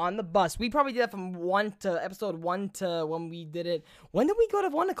being on the bus. We probably did that from episode 1 to when we did it. When did we go to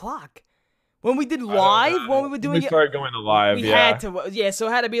 1 o'clock? When we did live, when we were doing we started going to live, we had to, so it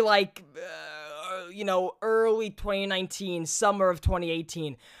had to be like, early 2019, summer of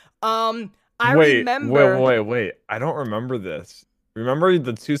 2018. Remember. Wait. I don't remember this. Remember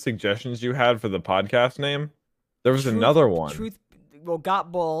the 2 suggestions you had for the podcast name? There was another one.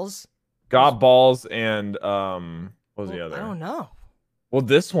 Got Balls. Got Balls and, what was the other? I don't know. Well,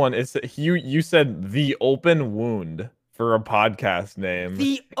 this one, you said The Open Wound. For a podcast name.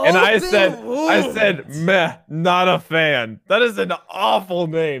 I said, meh, not a fan. That is an awful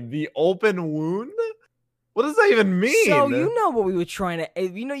name. The Open Wound? What does that even mean? So you know what we were trying to,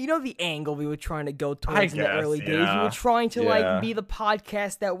 you know the angle we were trying to go towards in the early days. We were trying to like be the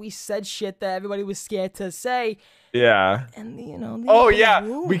podcast that we said shit that everybody was scared to say. Yeah. And we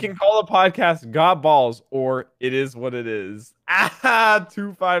can call the podcast "Got Balls" or "It Is What It Is."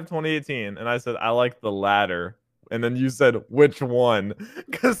 2/5/2018, and I said I like the latter. And then you said, which one?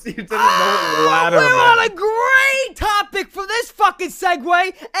 Because you didn't know what ladder meant. We're on a great topic for this fucking segue,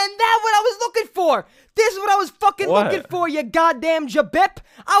 and that's what I was looking for. This is what I was fucking looking for, you goddamn jabip.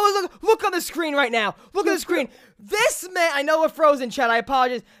 I was look on the screen right now. Look at the screen. This man, I know we're frozen, chat, I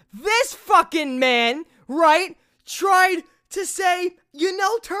apologize. This fucking man, right, tried to say,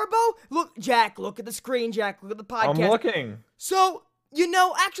 Turbo? Look, Jack, look at the screen, Jack. Look at the podcast. I'm looking. So, You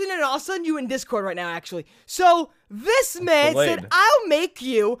know, actually, no, I'll send you in Discord right now, actually. So, this man said, I'll make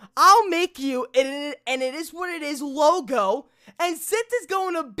you, and it is what it is, logo. And since it's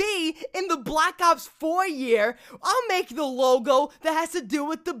going to be in the Black Ops 4 year, I'll make the logo that has to do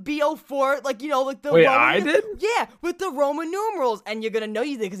with the BO4, like, you know, like the Wait, Roman, I did? Yeah, with the Roman numerals. And you're going to know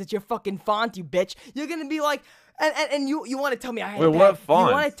you did because it's your fucking font, you bitch. You're going to be like... And you want to tell me I had what font?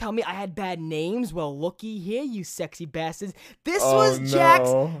 You want to tell me I had bad names? Well, looky here, you sexy bastards. This was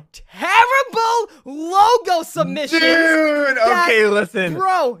Jack's terrible logo submission. Dude, okay, listen.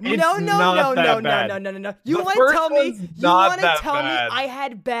 Bro, It's no. bad. You The want to first tell me one's not that me bad. I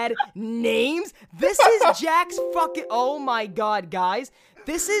had bad names? This is Jack's fucking Oh my god, guys.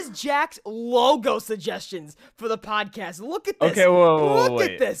 This is Jack's logo suggestions for the podcast. Look at this. Okay, whoa, Look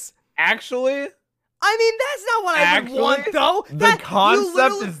at this. Actually, I mean, that's not what I would want, though. The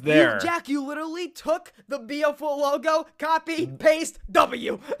concept is there. Jack, you literally took the BO4 logo, copy, paste,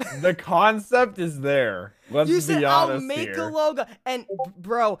 W. The concept is there. Let's You be said, honest I'll make here. a logo. And,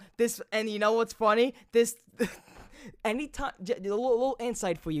 bro, and you know what's funny? Anytime, a little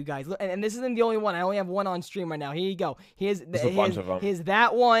insight for you guys, and this isn't the only one. I only have one on stream right now. Here you go. Here's a bunch of them. Here's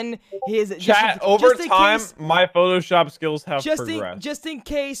that one. Here's Chat, over time, my Photoshop skills have progressed. Just in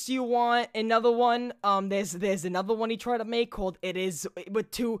case you want another one, there's another one he tried to make called It Is with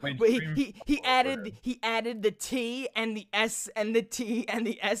two. He added the T and the S and the T and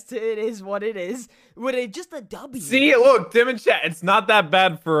the S to It Is What It Is with just a W. See, look, Tim and Chat, it's not that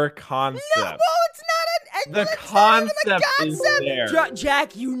bad for a concept. No, well, it's not the concept is there.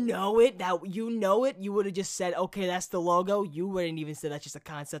 Jack, you know it. You would have just said, okay, that's the logo. You wouldn't even say that's just a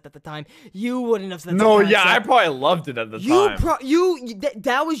concept at the time. You wouldn't have said. No, yeah, I probably loved it at the time.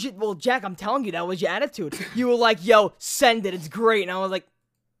 That was your. Well, Jack, I'm telling you, that was your attitude. You were like, "Yo, send it. It's great," and I was like.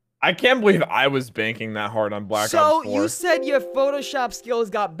 I can't believe I was banking that hard on Black Ops 4. So, you said your Photoshop skills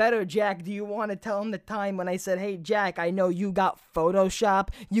got better, Jack. Do you want to tell him the time when I said, hey, Jack, I know you got Photoshop.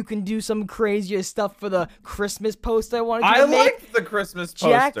 You can do some crazier stuff for the Christmas poster I wanted you to make. I liked the Christmas poster.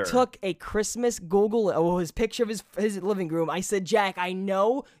 Jack took a Christmas his picture of his living room. I said, Jack, I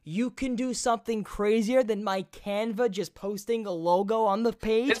know you can do something crazier than my Canva just posting a logo on the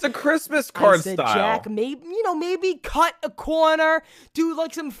page. It's a Christmas card I said, style. Jack, maybe cut a corner, do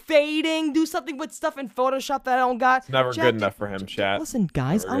like some fading, do something with stuff in Photoshop that I don't got. It's never Jack, good enough for him, chat. Listen,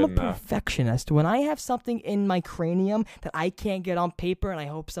 guys, Never I'm a good enough. perfectionist. When I have something in my cranium that I can't get on paper and I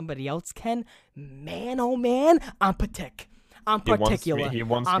hope somebody else can, man, oh man, I'm particular. He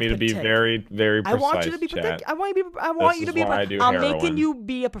wants me to be very, very precise. I want you to be chat. I want you to be. I'm making you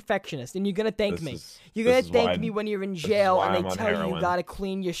be a perfectionist, and you're gonna thank me. You're gonna thank me when you're in jail and they tell you gotta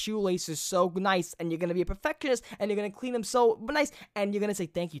clean your shoelaces so nice, and you're gonna be a perfectionist, and you're gonna clean them so nice, and you're gonna say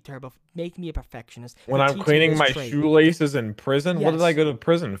thank you, Turbo, make me a perfectionist. When I'm cleaning my shoelaces in prison, what did I go to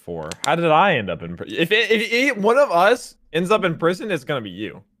prison for? How did I end up in prison? If one of us ends up in prison, it's gonna be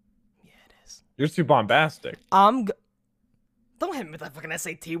you. Yeah, it is. You're too bombastic. Don't hit me with that fucking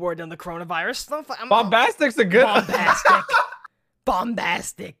SAT word on the coronavirus. Bombastic's a good.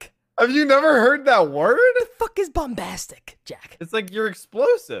 Bombastic. Have you never heard that word? What the fuck is bombastic, Jack? It's like you're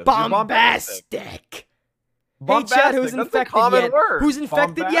explosive. Bombastic. Hey, Chad, who's infected yet? Who's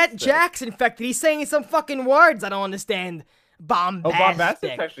infected yet? Jack's infected. He's saying some fucking words I don't understand. Bombastic. Oh,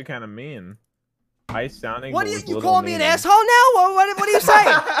 bombastic's actually kind of mean. Ice sounding. What you call me an asshole now? Or what are you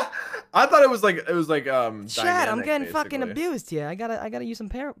saying? I thought it was like Chad, I'm getting fucking abused here. I gotta use some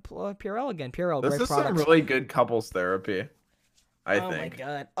Purell again. Purell, this great is products. some really good couples therapy. I think. Oh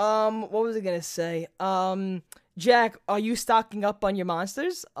my god. What was I gonna say? Jack, are you stocking up on your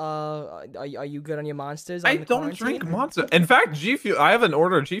monsters? Are you good on your monsters? I don't drink Monster. In fact, G Fuel. I have an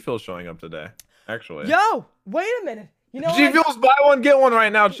order of G Fuel showing up today. Actually. Yo, wait a minute. You know G Fuel's buy one get one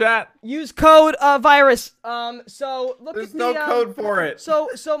right now, chat. Use code virus. So look There's at the, no code for it.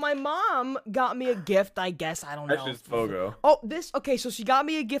 So my mom got me a gift. I guess I don't know. That's just Fogo. Oh, okay. So she got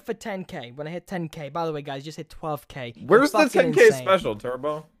me a gift for 10K when I hit 10K. By the way, guys, just hit 12K. Where's the 10K insane. special,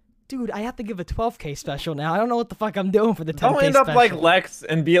 Turbo? Dude, I have to give a 12K special now. I don't know what the fuck I'm doing for the 10K special. Don't end up like Lex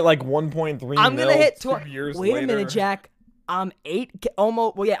and be at like 1.3 I'm gonna hit 2 years Wait later. a minute, Jack. I'm 8K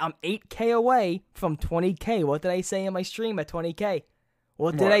almost. Well, yeah, I'm 8K away from 20K. What did I say in my stream at 20K?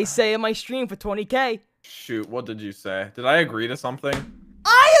 What did I say in my stream for 20K? Shoot, what did you say? Did I agree to something?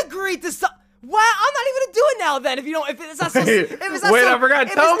 I agreed to Wow, I'm not even gonna do it now. Then, if you don't, if it's not so, if it's not Wait, so, I forgot.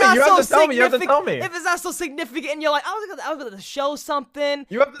 if Tell it's me. not You so have to tell me. You have to tell me. If it's not so significant, and you're like, I was gonna show something.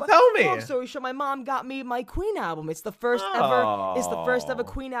 You have to tell me. Long story short, my mom got me my Queen album. It's the first ever. It's the first ever Oh.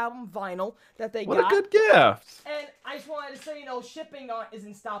 Queen album vinyl that they What got. a good gift. And I just wanted to say, shipping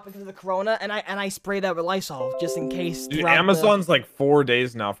isn't stopping because of the corona, and I spray that with Lysol just in case. Dude, throughout Amazon's like 4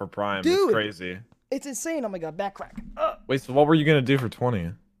 days now for Prime. Dude. It's crazy. It's insane. Oh my god, back crack. Wait, so what were you gonna do for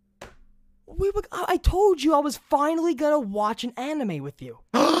 20? I told you I was finally gonna watch an anime with you.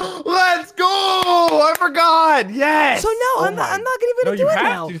 Let's go! I forgot. Yes. So no, I'm not gonna No, do you it have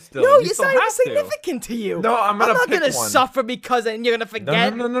now. to still. No, You it's still not even have to. significant to you. No, I'm gonna not pick gonna one. suffer because and you're gonna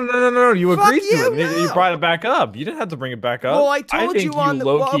forget. No. You Fuck agreed to you, it. You no. brought it back up. You didn't have to bring it back up. Well, I told think you on the.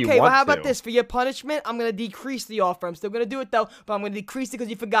 Well, low-key okay, well, want how about to. this? For your punishment, I'm gonna decrease the offer. I'm still gonna do it though, but I'm gonna decrease it because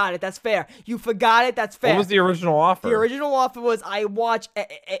you forgot it. That's fair. You forgot it. That's fair. What was the original offer? The original offer was I watch.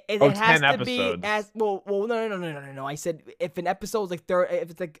 It has 10 to be episodes. as well. No. I said if an episode's like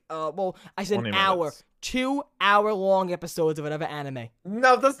if it's like I said 20 an hour, minutes. 2 hour long episodes of whatever anime.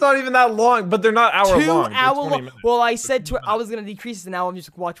 No, that's not even that long. But they're not hour 2 long. They're hour 20 long. minutes. Well, I said I was gonna decrease it. Now I'm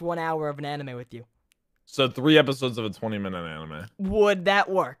just gonna watch 1 hour of an anime with you. So 3 episodes of a 20-minute anime. Would that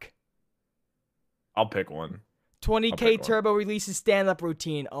work? I'll pick one. 20K pick one. Turbo releases stand-up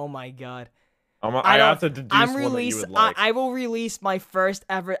routine. Oh my god. I have to deduce I'm one that you would like. I will release my first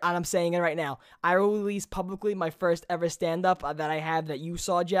ever, and I'm saying it right now. I will release publicly my first ever stand-up that I have that you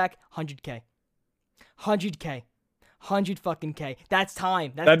saw, Jack. 100K. 100K. 100 fucking K. That's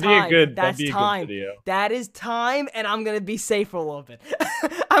time. That's That'd time. be a good. That's that'd be time. a good video. That is time, and I'm gonna be safe for a little bit.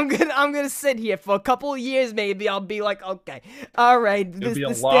 I'm gonna sit here for a couple of years, maybe. I'll be like, okay, all right, It'll this be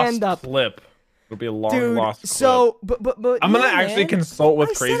a the lost stand-up. clip. It'll be a long Dude, lost clip. so, but I'm gonna yeah, actually man. consult with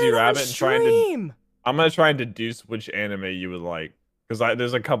I said Crazy it on Rabbit and try and. stream. I'm gonna try and deduce which anime you would like, because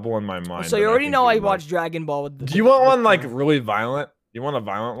there's a couple in my mind. So that you already think know you I would like. watched Dragon Ball with the. Do you want one like with really violent? You want a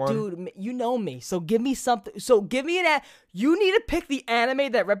violent one? Dude, you know me. So give me something. So give me an. You need to pick the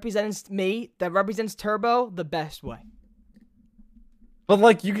anime that represents me, that represents Turbo, the best way. But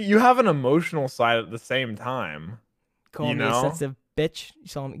like you have an emotional side at the same time. Call You me know? a sensitive bitch. You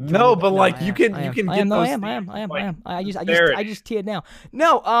saw me. No, but like I you am, can I you am, can I get am, no, those I am. things, I just sincerity. teared now.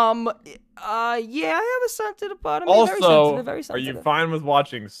 No, yeah, I have a sensitive part of me. Very Also, sensitive, very are sensitive. you fine with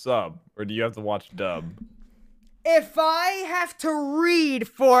watching sub, or do you have to watch dub? If I have to read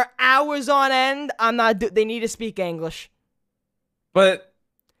for hours on end, I'm not. They need to speak English. But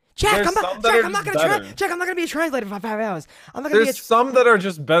Jack, There's I'm not. some that Jack, are I'm not just gonna better. Jack, I'm not gonna be a translator for 5 hours. I'm not gonna be a. there's some that are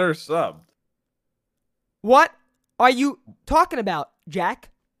just better subbed. What are you talking about, Jack?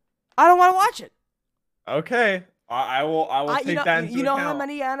 I don't want to watch it. Okay, I will take that into you know account. how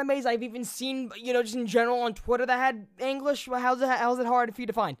many animes I've even seen, just in general on Twitter that had English. How's it hard for you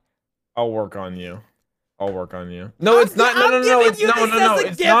to find? I'll work on you. No, it's not. No. I'm giving It's you no. this as a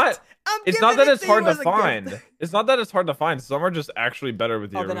It's gift. not. I'm It's not giving that it it's to hard you to as a gift. find. It's not that it's hard to find. Some are just actually better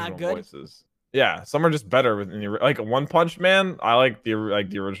with the Oh, they're not original good? voices. Yeah, some are just better with like One Punch Man. I like the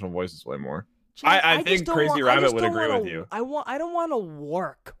original voices way more. Jack, I just think don't Crazy want- I Rabbit just would don't agree wanna- with you. I don't want to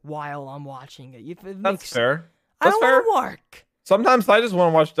work while I'm watching it. That's fair. I That's don't fair. want to work. Sometimes I just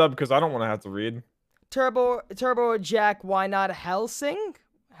want to watch dub because I don't want to have to read. Turbo or Jack, why not Helsing?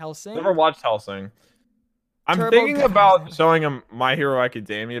 Helsing? Never watched Hellsing. I'm Turbo thinking Guys. about showing him My Hero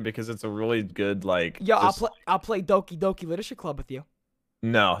Academia because it's a really good like. Yo, just- I'll play Doki Doki Literature Club with you.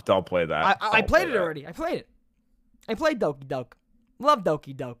 No, don't play that. I Don't played play it that. already. I played it. I played Doki Doki. Love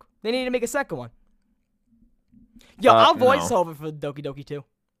Doki Doki. They need to make a second one. Yo, I'll voice no. over for Doki Doki too.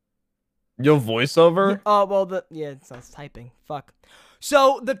 You'll voiceover? Oh well, it's typing. Fuck.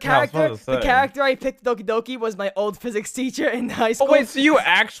 So the character, supposed to say. I picked Doki Doki was my old physics teacher in high school. Oh wait, so you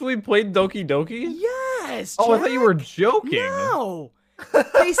actually played Doki Doki? Yes. Oh, I thought you were Jack. joking. No.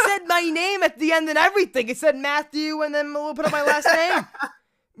 They said my name at the end and everything. It said Matthew, and then we'll put up my last name.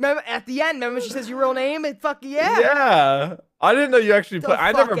 Remember at the end? Remember she says your real name? And fuck yeah. Yeah. I didn't know you actually The played.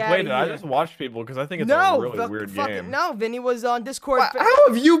 I fuck never outta played it. I here. just watched people because I think it's No, a really fuck- weird fucking game. no. Vinny was on Discord. How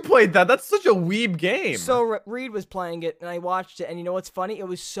have you played that? That's such a weeb game. So Reed was playing it, and I watched it, and you know what's funny? It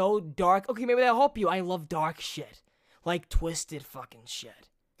was so dark. Okay, maybe that'll help you. I love dark shit, like twisted fucking shit.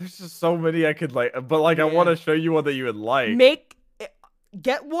 there's just so many I could like, but like I Yeah. want to show you one that you would like.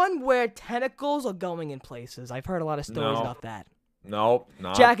 Get one where tentacles are going in places. I've heard a lot of stories No. about that. Nope,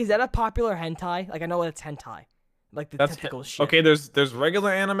 not. Jack, is that a popular hentai? Like I know it's hentai, like the That's tentacles shit. okay. There's regular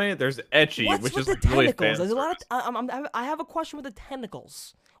anime. There's ecchi, What's which with is the like really tentacles? fan There's a lot of. service. I have a question with the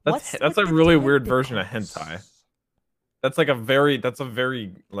tentacles. That's What's a with the really weird version of tentacles? hentai. That's a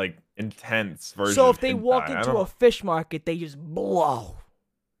very like intense version. So of if they hentai. walk I into don't- a fish market, they just blow.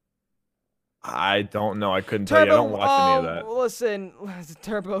 I don't know. I couldn't tell you. I don't watch any of that. Listen,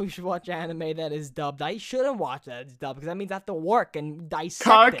 Turbo, you should watch anime that is dubbed. I shouldn't watch that it's dubbed because that means I have to work and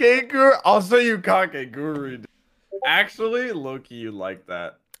dissect it. Kakeguru. I'll show you Kakeguru. Actually, Loki, you like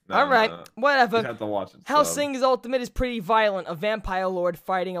that. No, All right, no. whatever. You have to watch it. Hellsing's Ultimate is pretty violent. A vampire lord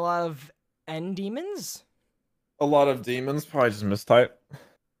fighting a lot of end demons. A lot of demons, probably just mistype.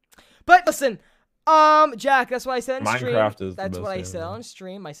 But listen, Jack, that's what I said on stream. Minecraft is the That's best what I game, said man. on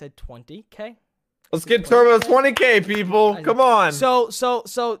stream. I said 20K. Let's get Turbo 20K, people. Come on. So,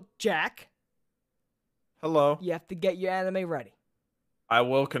 Jack, Hello. you have to get your anime ready. I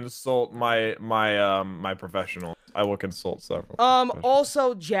will consult my professional. I will consult several.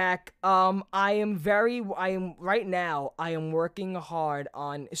 Also, Jack, I am right now, I am working hard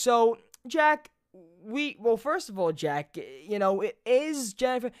on, so, Jack, first of all, Jack, you know, it is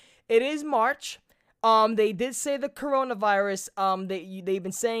March. They did say the coronavirus, they've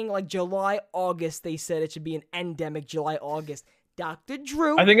been saying, like, July, August, they said it should be an endemic, July, August. Dr.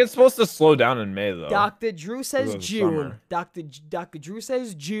 Drew. I think it's supposed to slow down in May, though. Dr. Drew says Because of June. summer. Dr. Drew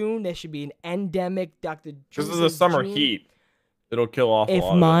says June. There should be an endemic. Dr. Drew Because of the says summer June. heat. It'll kill off a If lot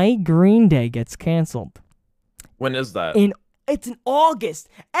of it. my Green Day gets canceled, When is that? it's in August.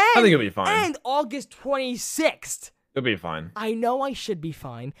 And, I think it'll be fine. And August 26th. It'll be fine. I know I should be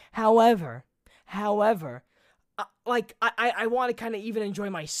fine. However, like, I want to kind of even enjoy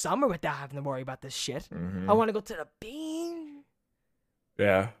my summer without having to worry about this shit. Mhm. I want to go to the beach.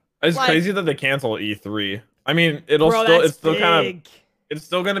 Yeah. It's Like- crazy that they cancel E3. I mean, Bro, it's still kind of big. it's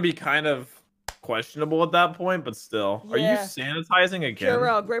still gonna be kind of questionable at that point, but still. Are you Yeah. sanitizing again?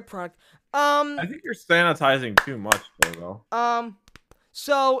 Purell, great product. I think you're sanitizing too much, though.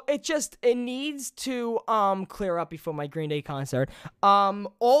 So it needs to clear up before my Green Day concert.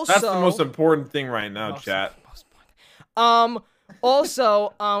 Also That's the most important thing right now, chat.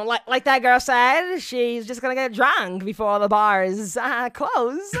 Also, like that girl said, she's just gonna get drunk before the bars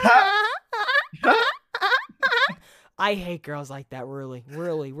close. I hate girls like that, really.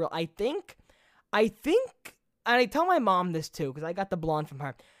 I think, and I tell my mom this too, because I got the blonde from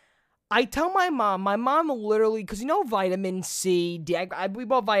her. I tell my mom literally, because you know vitamin C, D, we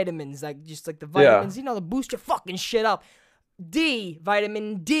bought vitamins, like just like the vitamins, you know, to boost your fucking shit up.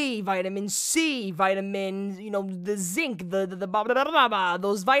 Vitamin D, vitamin C, vitamins, you know, the zinc, the blah, blah, blah, blah, blah,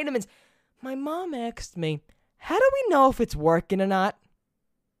 those vitamins. My mom asked me, how do we know if it's working or not?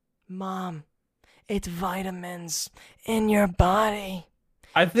 Mom, it's vitamins in your body.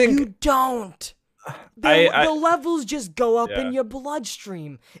 I think You don't. The levels just go up in your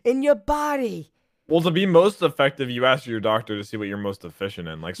bloodstream, in your body. well, to be most effective, you ask your doctor to see what you're most deficient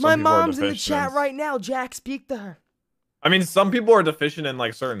in. Like some My people are mom's in the deficient chat right now. Jack, speak to her. I mean, some people are deficient in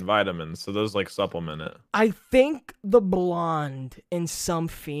like certain vitamins, so those like supplement it. I think the blonde in some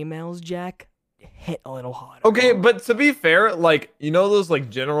females, Jack, hit a little harder. Okay, but to be fair, like, you know those like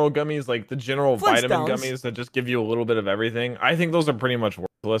general gummies, like the general vitamin Flintstones. gummies that just give you a little bit of everything? I think those are pretty much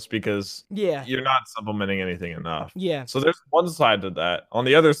worthless because Yeah. you're not supplementing anything enough. Yeah. So there's one side to that. On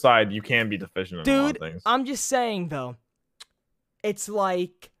the other side, you can be deficient in a lot of Dude, things. I'm just saying, though, it's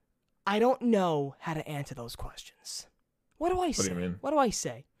like, I don't know how to answer those questions. What do I say? What do you mean? What do I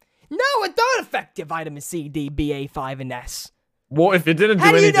say? No, it don't affect your vitamin C, D, BA5, and S. Well, if it didn't do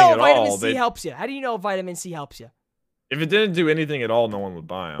How do you anything know at vitamin all, C helps you? How do you know vitamin C helps you? if it didn't do anything at all, no one would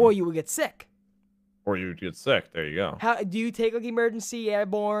buy them. Or you would get sick. Or you'd get sick. There you go. How do you take like emergency,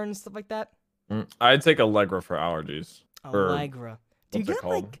 airborne, stuff like that? I'd take Allegra for allergies. Or- Allegra. Do you what's it get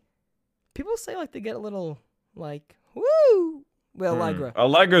called? like? People say like they get a little like woo with Allegra.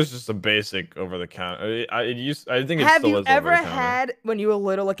 Allegra's just a basic over the counter. I think it Have still you is ever over the counter. had when you were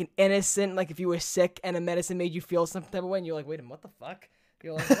little like an innocent, like if you were sick and a medicine made you feel some type of way and you're like, wait a minute, what the fuck?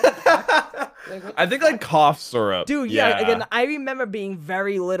 You're like, what the fuck? Like, what I the think fuck? like cough syrup. Dude, yeah. Again, I remember being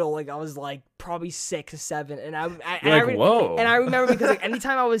very little. Like I was like probably 6 or 7, and whoa. And I remember because like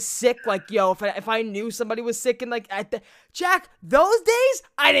anytime I was sick, like yo, if I knew somebody was sick and like Jack, those days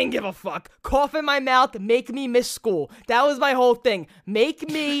I didn't give a fuck. Cough in my mouth, make me miss school. That was my whole thing. Make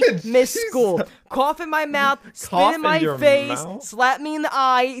me miss school. Cough in my mouth, spit Cough in my in your face, mouth? slap me in the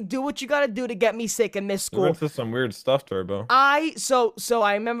eye. Do what you gotta do to get me sick and miss We school. went through some weird stuff, Turbo. So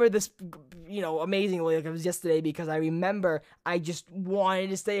I remember this, you know, amazingly, like it was yesterday because I remember I just wanted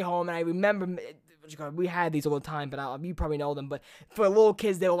to stay home, and I remember we had these all the time, but you probably know them. But for little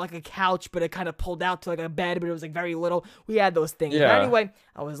kids, they were like a couch, but it kind of pulled out to like a bed, but it was like very little. We had those things. Yeah. But anyway,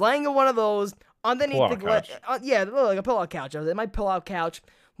 I was laying in one of those underneath Pull-out the couch. yeah, like a pillow couch. I was in my pillow couch.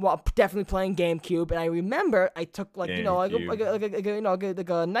 Well, definitely playing GameCube, and I remember I took like you know like a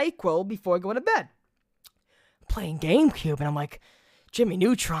NyQuil before going to bed. Playing GameCube, and I'm like, Jimmy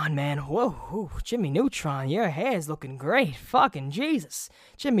Neutron, man. Whoa, Jimmy Neutron, your hair's looking great. Fucking Jesus.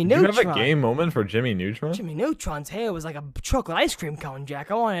 Jimmy Do you Neutron. have a game moment for Jimmy Neutron? Jimmy Neutron's hair was like a chocolate ice cream cone,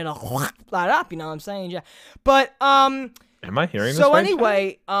 Jack. I wanted to light up, you know what I'm saying, Jack? But, Am I hearing this so right,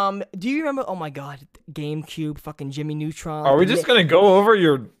 anyway, do you remember, oh my God, GameCube, fucking Jimmy Neutron. Are we just gonna go over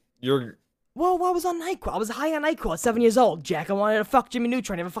your Well, I was on NyQuil. I was high on NyQuil at 7 years old, Jack. I wanted to fuck Jimmy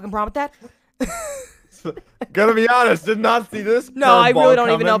Neutron. You have a fucking problem with that? Gotta be honest, did not see this. No, I really don't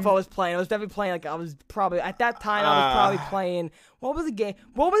even know if coming. I was playing. I was definitely playing, like, I was probably, at that time, I was probably playing, what was the game?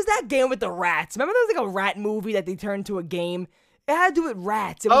 What was that game with the rats? Remember there was, like, a rat movie that they turned into a game? It had to do with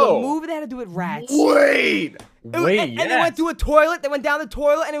rats. It was a movie that had to do with rats. Wait, And they went through a toilet. They went down the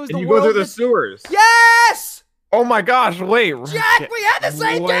toilet, and it was and the you world. go through the sewers. Yes! Oh my gosh! Wait, Jack, we had the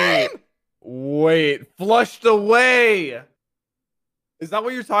same game! Wait, flushed away. Is that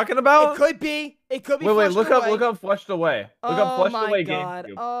what you're talking about? It could be. It could be. Wait, Flushed look Away. up flushed away. Look up Oh flushed my away God.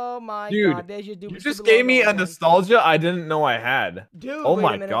 GameCube. Oh my Dude, God. There's your You stupid just gave me logo a again. nostalgia I didn't know I had. Dude, Oh wait my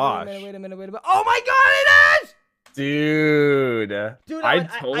a minute, gosh. Wait a minute. Oh my God, it is! Dude, Dude, I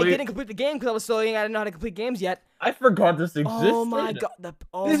I didn't complete the game because I was so young. I didn't know how to complete games yet. I forgot this existed. Oh my God!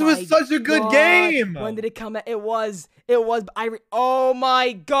 This was such a good game! When did it come out? It was. Oh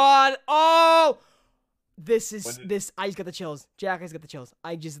my God! Oh, this is this. I just got the chills. Jack, I just got the chills.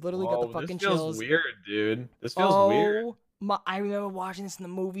 I just literally got the fucking this feels chills. weird, dude. This feels weird. I remember watching this in the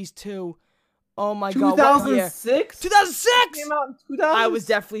movies too. Oh my God! What year? 2006. 2006. Came out in 2000. I was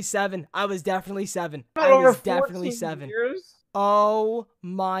definitely 7. I was definitely 7. Not I over was definitely 14 7. years. Oh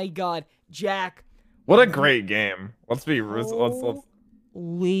my God, Jack! What a great game. Let's be let's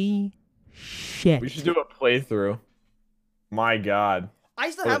Holy shit! we should do a playthrough. My God. I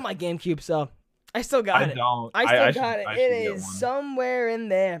still have my GameCube, so I still got it. don't. I still got should- it. I should It get is one. somewhere in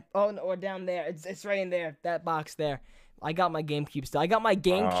there. Oh, no, or down there. It's right in there. That box there. I got my GameCube still. I got my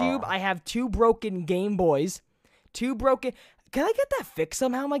GameCube. I have 2 broken Game Boys. 2 broken. Can I get that fixed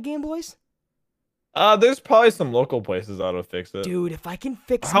somehow, my Game Boys? There's probably some local places that'll fix it. Dude, if I can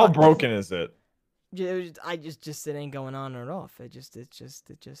fix How my- broken is it? I just it ain't going on or off. It just.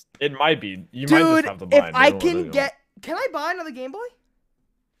 It might be. You might Dude, just have to buy if a new I one can if you get, can I buy another Game Boy? want.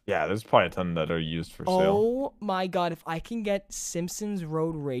 Yeah, there's probably a ton that are used for sale. Oh my God, if I can get Simpsons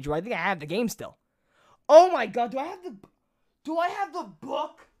Road Rage, well, I think I have the game still. Oh my God, do I have the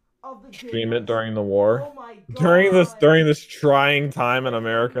book of the Stream game? it during the war. Oh my God. During this trying time in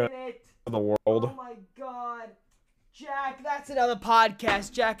America, for the Oh world. my God. Jack, that's another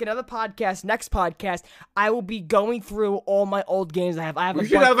podcast. Jack, another podcast. Next podcast, I will be going through all my old games I have. We a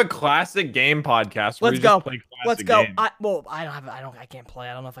should bunch- have a classic game podcast. Where Let's we go. Just play classic Let's go. games. I can't play.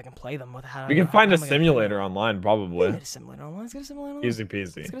 I don't know if I can play them. We can find a simulator online, probably. Get a simulator online. Let's get a simulator online. Easy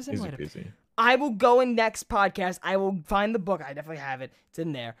peasy. Let's get a Easy simulator. peasy. I will go in next podcast. I will find the book. I definitely have it. It's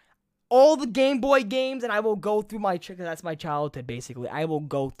in there. All the Game Boy games, and I will go through my that's my childhood basically. I will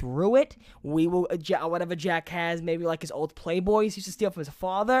go through it. We will whatever Jack has, maybe like his old Playboys he used to steal from his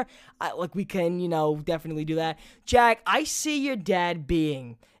father. We can definitely do that. Jack, I see your dad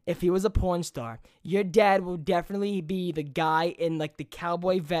being, if he was a porn star, your dad will definitely be the guy in like the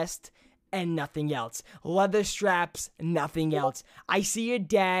cowboy vest and nothing else. Leather straps, nothing else. I see your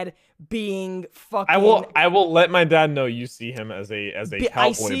dad being fucking. I will let my dad know you see him as a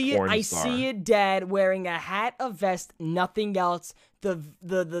cowboy porn star. I see your dad wearing a hat, a vest, nothing else.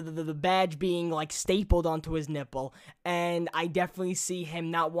 The badge being like stapled onto his nipple, and I definitely see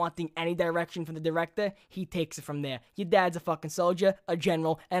him not wanting any direction from the director. He takes it from there. Your dad's a fucking soldier, a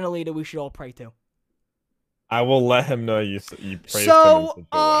general, and a leader we should all pray to. I will let him know you praised him in So, such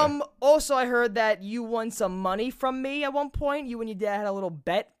a way. also I heard that you won some money from me at one point. You and your dad had a little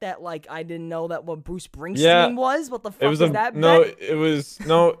bet that, like, I didn't know that what Bruce Springsteen was. What the fuck was that bet? It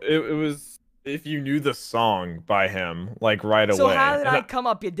was if you knew the song by him, like right away. So how did And I come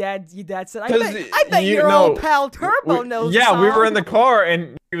up? Your dad said, I 'Cause bet you your know, old pal Turbo knows the Yeah, we were song." in the car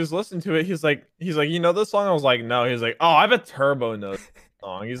and he was listening to it. He's like, you know this song? I was like, no. He's like, oh, I bet Turbo knows the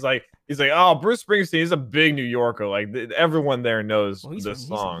song. He's like, oh, Bruce Springsteen is a big New Yorker. Like everyone there knows this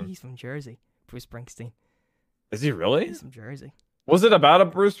song. He's from Jersey. Bruce Springsteen. Is he really? He's from Jersey. Was it about a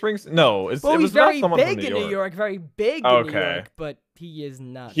Bruce Springsteen? No, it Well, was he's about very someone from big in New York. Very big in New Okay. York, but he is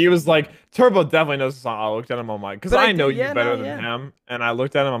not. He was like, Turbo definitely knows the song. I looked at him, I'm like, because But I know you better than yeah. him. And I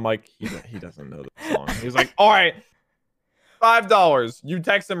looked at him, I'm like, he doesn't know the song. He's like, all right. $5. You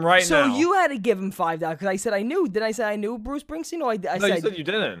text him right So now. you had to give him $5 because I said I knew. Did I say I knew Bruce Springsteen? No, I No, said, you said you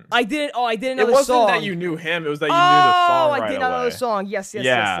didn't. I didn't. Oh, I didn't know It the wasn't song. that you knew him. It was that you knew the song right I did not know away. the song. Yes.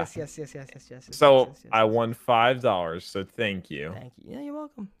 Yeah. Yes. So I won $5. So thank you. Thank you. Yeah, you're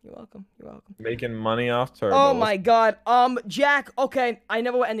welcome. You're welcome. Making money off turbos. Oh my God. Jack. Okay, I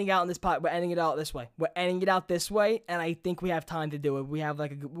know we're ending out on this pot. We're ending it out this way. And I think we have time to do it. We have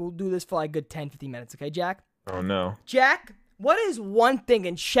we'll do this for like a good 10-15 minutes. Okay, Jack. Oh no. Jack, what is one thing,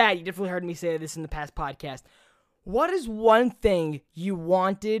 and Chad, you definitely heard me say this in the past podcast. What is one thing you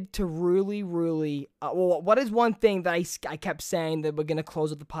wanted to really, what is one thing that I kept saying that we're going to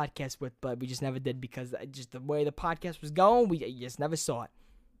close up the podcast with, but we just never did because just the way the podcast was going, we just never saw it.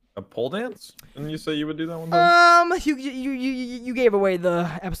 A pole dance? Didn't you say you would do that one time? You gave away the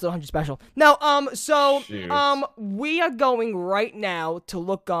episode 100 special. No, Shoot. we are going right now to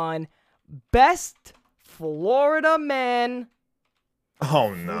look on Best Florida Man.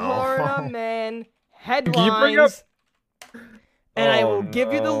 Oh no. Florida Man Can you bring headlines. up- And I Oh, will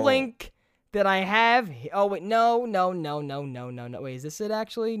give you the no. link that I have. Oh wait, no. Wait, is this it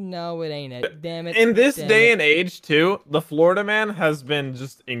actually? No, it ain't it. Damn it. In this Damn day it. and age, too, the Florida Man has been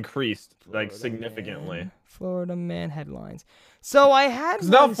just increased like significantly. Florida Man headlines. So I had. Because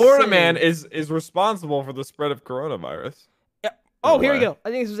now one Florida saved. Man is responsible for the spread of coronavirus. Oh, in a here we way. go.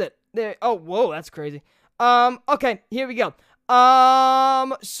 I think this was it. There. Oh, whoa, that's crazy. Okay, here we go.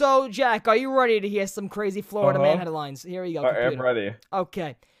 So Jack, are you ready to hear some crazy Florida Man headlines? Here we go. I'm computer. ready.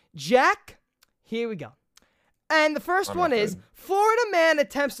 Okay, Jack, here we go. And the first I'm one is excited. Florida man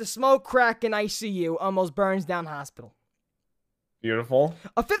attempts to smoke crack in ICU, almost burns down hospital. Beautiful.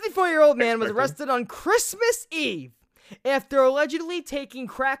 A 54-year-old man was Expected. arrested on Christmas Eve after allegedly taking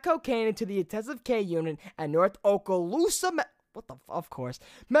crack cocaine into the intensive care unit at North Okaloosa,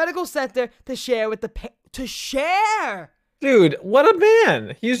 Medical Center to share with share. Dude, what a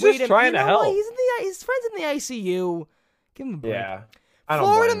man. He's Wait just a- trying you to know help. what? His friends in the ICU. Give him a break. Yeah. I don't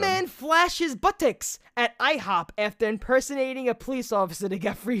Florida blame him. man flashes buttocks at IHOP after impersonating a police officer to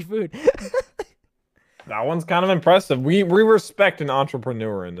get free food. That one's kind of impressive. We respect an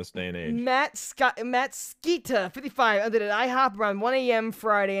entrepreneur in this day and age. Matt Skeeta, 55, entered at IHOP around 1 a.m.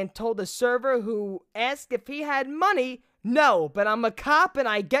 Friday and told the server who asked if he had money, "No, but I'm a cop and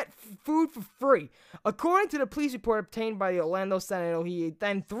I get food for free." According to the police report obtained by the Orlando Sentinel, he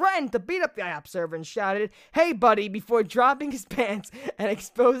then threatened to beat up the IHOP server and shouted, "Hey, buddy," before dropping his pants and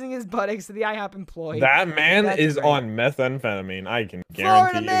exposing his buttocks to the IHOP employee. That man That's is great. on methamphetamine. I can guarantee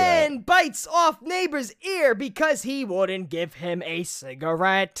Florida you man that. bites off neighbor's ear because he wouldn't give him a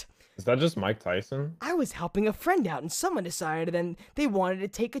cigarette. Is that just Mike Tyson? I was helping a friend out and someone decided and they wanted to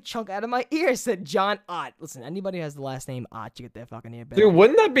take a chunk out of my ear, said John Ott. Listen, anybody who has the last name Ott, you get their fucking ear back. Dude,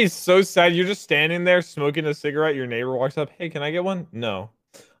 wouldn't that be so sad? You're just standing there smoking a cigarette. Your neighbor walks up. Hey, can I get one? No.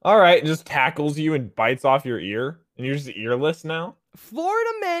 All right. And just tackles you and bites off your ear. And you're just earless now? Florida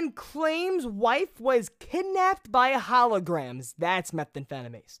man claims wife was kidnapped by holograms. That's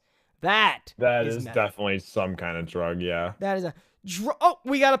methamphetamines. That Is meth. definitely some kind of drug, yeah. That is a... Oh,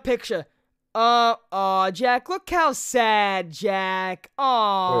 we got a picture. Jack, look how sad, Jack.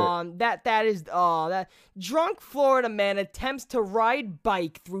 That drunk Florida man attempts to ride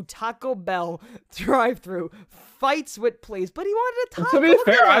bike through Taco Bell drive-through, fights with police, but he wanted a taco. To be Look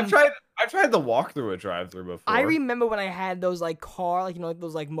fair, at I've him. tried to walk through a drive-through before. I remember when I had those like car, like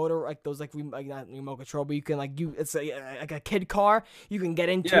those like motor, like those like not remote control, but you can it's like a kid car. You can get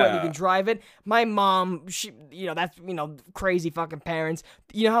into it, you Yeah. can drive it. My mom, she, that's crazy fucking parents.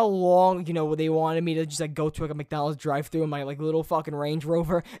 You know how long they wanted me to just like go to like a McDonald's drive-through in my like little fucking Range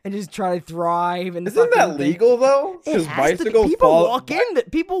Rover and just try to thrive. And Isn't that legal though? It Because has to be. bicycles People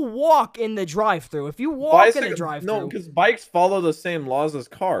walk in the drive-through. If you walk in the drive-through, No, because bikes follow the same laws as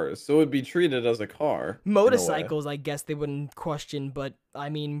cars, so it would be treated as a car. in a way. motorcycles, I guess they wouldn't question, but I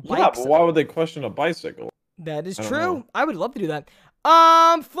mean, Yeah, bikes. but why would they question a bicycle? That is I don't true. know. I would love to do that.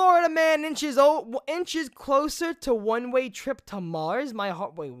 Florida man inches closer to one-way trip to Mars. My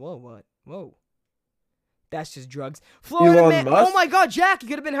heart. Wait, what? Whoa. That's just drugs. Florida Elon man. Musk? Oh my God, Jack, you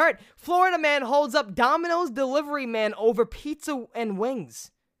could have been hurt. Florida man holds up Domino's delivery man over pizza and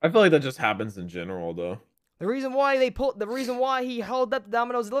wings. I feel like that just happens in general, though. The reason why he held up the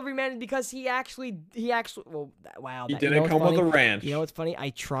Domino's delivery man is because he actually well, wow. He you know didn't what's come with funny? a ranch. You know what's funny? I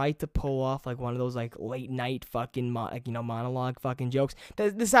tried to pull off like one of those like late night fucking monologue fucking jokes.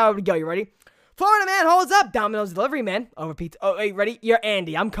 This is how it would go. You ready? Florida man holds up Domino's delivery man over pizza. Oh, wait, ready? You're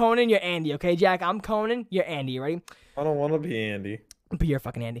Andy. I'm Conan. You're Andy. Okay, Jack. I'm Conan. You're Andy. You ready? I don't want to be Andy. But you're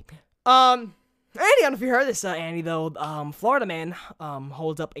fucking Andy. Andy, I don't know if you heard this, Andy, though. Florida man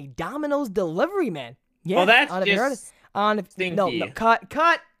holds up a Domino's delivery man. Yeah, Well, that's I don't know if you heard just it. On if no, Stinky.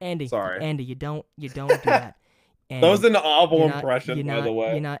 cut, Andy. Sorry. Andy, you don't do that. Andy, That was an awful you're not- impression, you're by not- the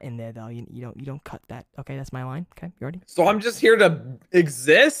way. You're not in there though. You don't cut that. Okay, that's my line. Okay, you ready? So I'm just here to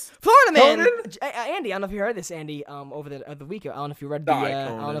exist? Florida man, Conan? Andy. I don't know if you heard this, Andy. Over the week. I don't know if you read the. Die, I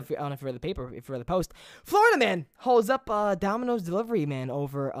don't know Conan. if you read the paper. If you read the post. Florida man holds up Domino's delivery man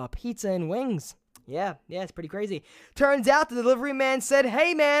over pizza and wings. Yeah, it's pretty crazy. Turns out the delivery man said,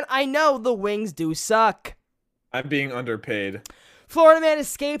 "Hey man, I know the wings do suck." I'm being underpaid. Florida man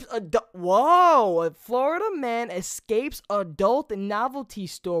escapes Florida man escapes adult novelty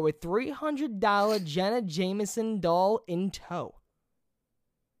store with $300 Jenna Jameson doll in tow.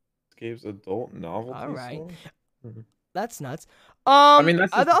 Escapes adult novelty. All right. song? That's nuts. mean,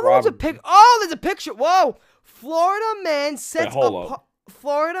 that's just the other one's a robbery. pic. Oh, there's a picture. Whoa! Florida man sets hold up.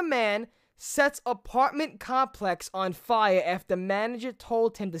 Florida man sets apartment complex on fire after manager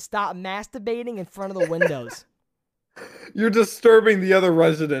told him to stop masturbating in front of the windows. You're disturbing the other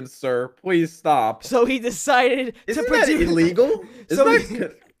residents, sir. Please stop. So he decided Isn't to that produce. illegal? So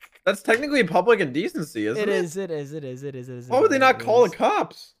That's technically public indecency, isn't it? It is. Why would they not call the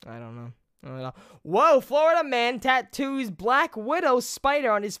cops? I don't know. Whoa, Florida man tattoos Black Widow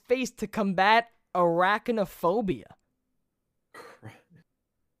spider on his face to combat arachnophobia.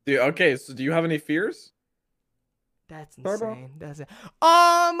 Dude, okay, so do you have any fears? That's Sorry, bro. insane. That's it.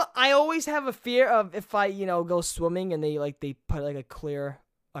 I always have a fear of if I, go swimming and they put like a clear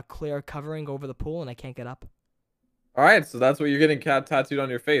covering over the pool and I can't get up. All right, so that's what you're getting tattooed on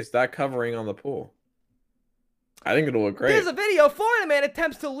your face, that covering on the pool. I think it'll look great. There's a video. Florida man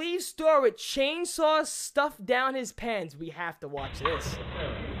attempts to leave store with chainsaw stuffed down his pants. We have to watch this.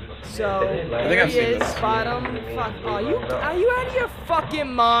 So think there I've he seen is. this. Spot him. Fuck. Are you out of your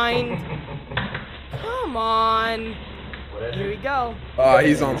fucking mind? Come on. Here we go.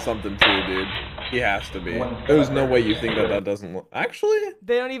 He's on something too, dude. He has to be. There's no way you think that doesn't look. Actually,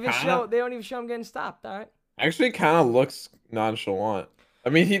 They don't even Kinda. show him getting stopped. All right. actually, kind of looks nonchalant. I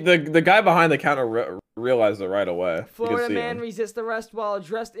mean, the guy behind the counter realized it right away. You could Florida see man him. resists arrest while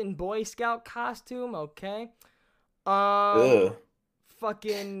dressed in Boy Scout costume. Okay. Ugh.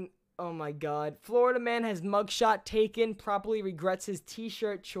 Fucking. Oh my God. Florida man has mugshot taken. Probably regrets his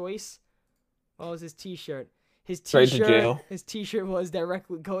T-shirt choice. What was his T-shirt? His Straight T-shirt. to jail. His T-shirt was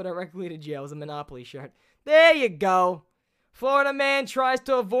go directly to jail. It was a Monopoly shirt. There you go. Florida man tries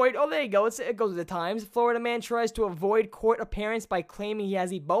to avoid. Oh, there you go. It goes with the times. Florida man tries to avoid court appearance by claiming he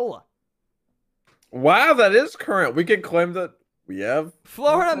has Ebola. Wow, that is current. We could claim that we have.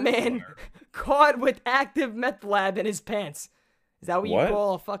 Florida man caught with active meth lab in his pants. Is that what you What?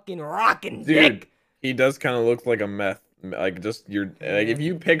 call a fucking rockin' Dude, dick? he does kind of look like a meth. Like just if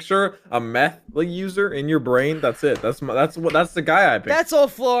you picture a meth user in your brain, that's it. That's the guy I picture. That's all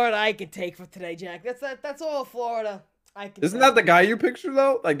Florida I can take for today, Jack. That's all Florida I can. Isn't take. that the guy you picture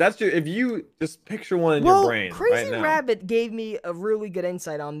though? Like that's if you just picture one in your brain Crazy right now. Rabbit gave me a really good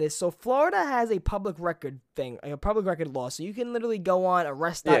insight on this. So Florida has a public record thing, a public record law. So you can literally go on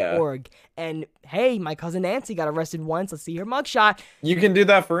arrest.org and hey, my cousin Nancy got arrested once. Let's see her mugshot. You can do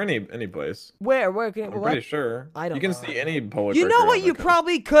that for any place. Where can I'm what? pretty sure. I don't You can know. see any public. You know record what? on You that.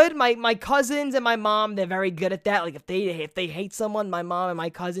 probably could. My cousins and my mom, they're very good at that. Like if they hate someone, my mom and my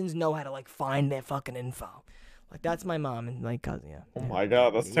cousins know how to like find their fucking info. Like that's my mom and my cousin. Yeah. Oh my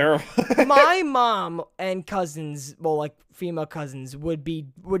god, that's terrible. My mom and cousins, well, like female cousins, would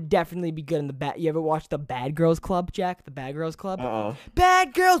definitely be good in the bad. You ever watch the Bad Girls Club, Jack? The Bad Girls Club.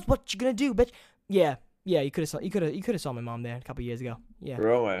 Bad Girls, what you gonna do, bitch? Yeah. You could have saw my mom there a couple years ago. Yeah.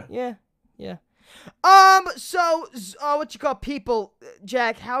 Really? Yeah. So, what you call people,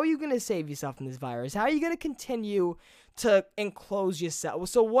 Jack, how are you going to save yourself from this virus? How are you going to continue to enclose yourself?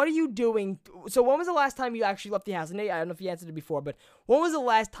 So, what are you doing? So, when was the last time you actually left the house? And I don't know if you answered it before, but when was the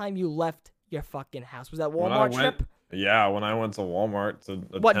last time you left your fucking house? Was that Walmart trip? Yeah, when I went to Walmart to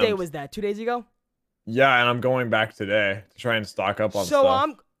What day attempt- was that? 2 days ago? Yeah, and I'm going back today to try and stock up on So,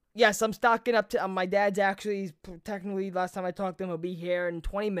 stuff. I'm stocking up to, my dad's actually, technically, last time I talked to him, he'll be here in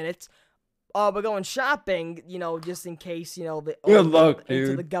 20 minutes. We're going shopping, just in case, Good luck, until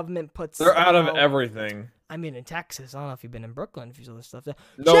dude. the government puts. They're out of everything. I mean, in Texas. I don't know if you've been in Brooklyn, if you saw this stuff there.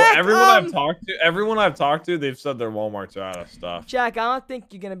 No, Jack, everyone I've talked to, they've said their Walmarts are out of stuff. Jack, I don't think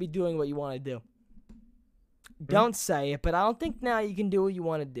you're gonna be doing what you want to do. Don't say it, but I don't think now you can do what you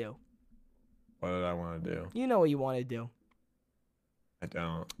want to do. What did I want to do? You know what you want to do. I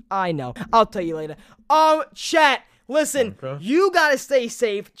don't. I know. I'll tell you later. Chat. Listen, Okay. you gotta stay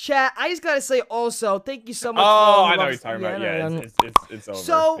safe. Chat, I just gotta say also, thank you so much. Oh, I know what you're talking about. no. Yeah, it's over.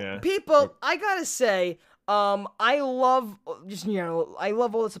 So, yeah. people, I gotta say, I love just I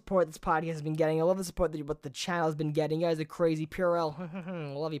love all the support this podcast has been getting. I love the support that what the channel has been getting. You guys are crazy. Purell,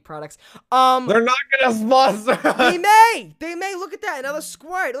 love your products. They're not gonna sponsor. They may. Look at that, another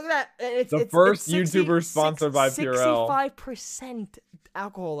squirt. Look at that. It's the first YouTuber sponsored by Purell. 65%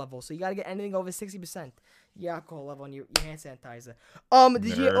 alcohol level, so you gotta get anything over 60%. Your alcohol level on your hand sanitizer.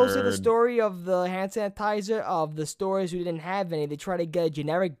 Did you also the story of the hand sanitizer of the stores who didn't have any? They tried to get a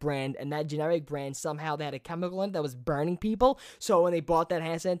generic brand, and that generic brand somehow they had a chemical in it that was burning people. So when they bought that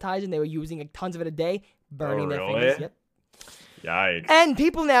hand sanitizer, and they were using like, tons of it a day, burning their fingers. Yep. Yikes. And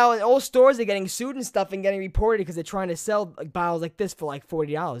people now in all stores are getting sued and stuff and getting reported because they're trying to sell like bottles like this for like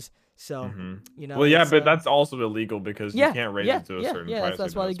 $40. So, you know. Well, yeah, but that's also illegal because you can't raise it to a certain price.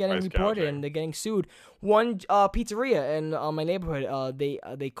 That's why they're getting reported and they're getting sued. One pizzeria in my neighborhood,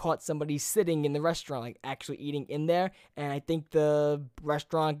 they caught somebody sitting in the restaurant, like actually eating in there, and I think the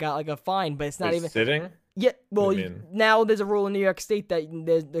restaurant got like a fine, but it's not even sitting. Yeah, well, now there's a rule in New York State that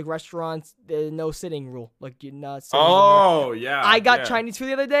there's the restaurants, there's no sitting rule. Like you're not sitting. Oh, yeah. I got Chinese food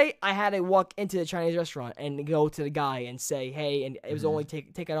the other day. I had to walk into the Chinese restaurant and go to the guy and say, hey, and it was only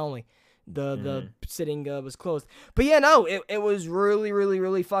takeout only. The sitting was closed. But yeah, no, it was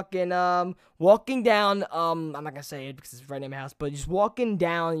really fucking walking down I'm not gonna say it because it's right near my house, but just walking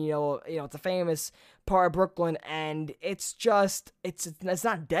down, you know, it's a famous part of Brooklyn, and it's just it's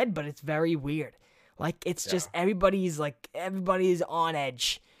not dead, but it's very weird. Like, it's just everybody's on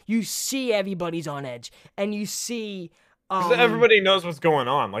edge. You see everybody's on edge. And you see... everybody knows what's going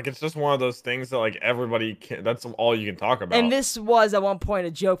on. Like, it's just one of those things that, like, everybody can... That's all you can talk about. And this was, at one point,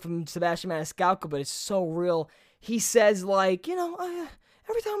 a joke from Sebastian Maniscalco, but it's so real. He says, like, you know,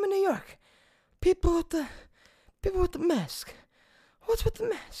 every time I'm in New York, people with the mask. What's with the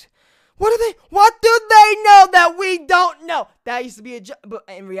mask? What do they know that we don't know? That used to be a joke. But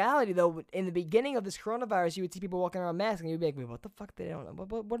in reality, though, in the beginning of this coronavirus, you would see people walking around masks, and you'd be like, what the fuck? They don't know.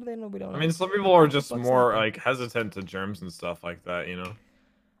 What do they know we don't know? I mean, some people are just more, like, hesitant to germs and stuff like that, you know?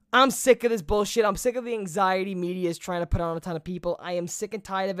 I'm sick of this bullshit. I'm sick of the anxiety media is trying to put on a ton of people. I am sick and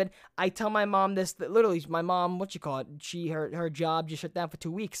tired of it. I tell my mom this, that literally, my mom, her job just shut down for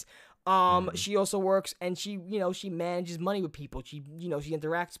 2 weeks. She also works, and she manages money with people. She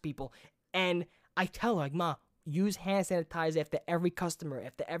interacts with people. And I tell her, like, Ma, use hand sanitizer after every customer,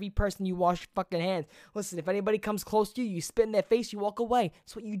 after every person you wash your fucking hands. Listen, if anybody comes close to you, you spit in their face, you walk away.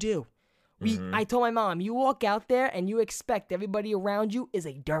 That's what you do. I told my mom, you walk out there and you expect everybody around you is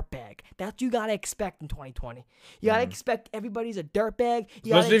a dirtbag. That's what you gotta expect in 2020. You gotta expect everybody's a dirtbag.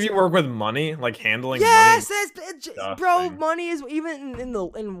 Especially if you work with money, like handling money. Yes, bro, money is, even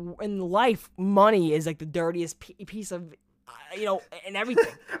in life, money is like the dirtiest piece of, and everything.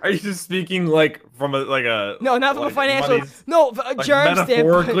 Are you just speaking like from a no, not from a financial, no, a like germ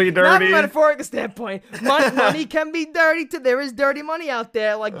metaphorically standpoint, dirty? not from a metaphorical standpoint. Money can be dirty too. There is dirty money out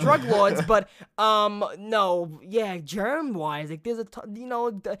there, like drug lords, but no, yeah, germ wise, like there's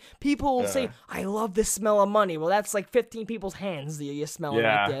people say, I love the smell of money. Well, that's like 15 people's hands that you're smelling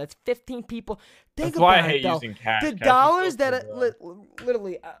right there. That's 15 people. Think That's about why I it, hate though. using cash. The Cash dollars is so that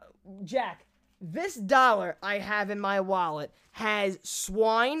literally, Jack. This dollar I have in my wallet has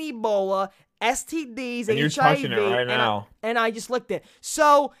swine, Ebola, STDs, and you're HIV, touching it right now. And I just licked it.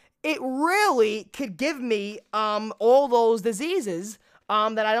 So it really could give me all those diseases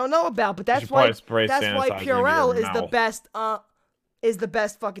that I don't know about. But that's why Purell is the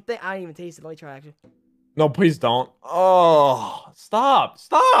best fucking thing. I didn't even taste it. Let me try actually. No, please don't. Oh, stop.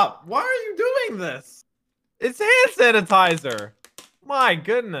 Why are you doing this? It's hand sanitizer. My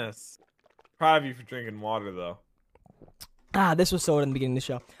goodness. Proud of you for drinking water, though. This was soda in the beginning of the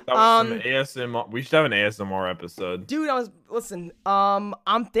show. That was some ASMR. We should have an ASMR episode. Dude,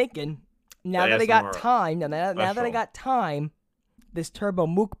 I'm thinking, now that I got time, I got time, this turbo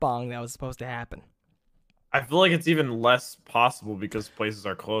mukbang that was supposed to happen. I feel like it's even less possible because places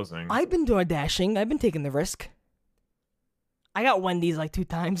are closing. I've been doing dashing. I've been taking the risk. I got Wendy's like 2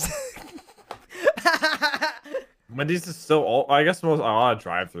 times. Wendy's is still all. I guess a lot of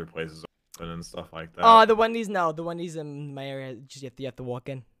drive-through places are open and stuff like that. The Wendy's in my area. Just you have to walk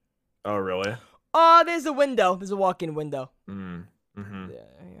in. Oh really? There's a window. There's a walk-in window. Yeah.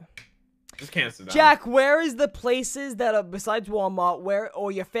 Just can't sit down. Jack, where is the places that are besides Walmart,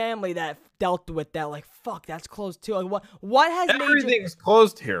 or your family that dealt with that? Like, fuck, that's closed too. Like, what has everything's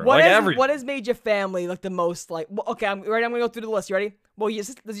closed here? What Everything. has made your family like the most like? Okay, I'm ready. I'm gonna go through the list. You ready? Well,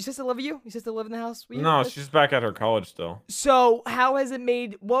 does your sister live with you? Your sister live in the house with you? No, she's back at her college still. So how has it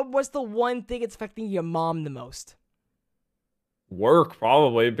made? What's the one thing that's affecting your mom the most? Work,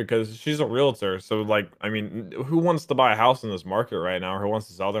 probably, because she's a realtor. So, like, I mean, who wants to buy a house in this market right now, or who wants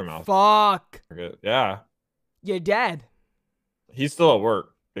to sell their house? Fuck. Yeah. Your dad. He's still at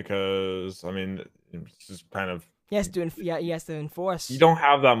work because I mean, it's just kind of. He has to. He has to enforce. You don't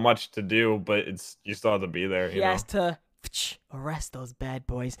have that much to do, but you still have to be there. He has to arrest those bad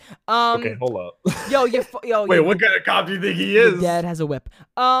boys. Okay, hold up. Yo. Wait, what kind of cop do you think he is? Your dad has a whip.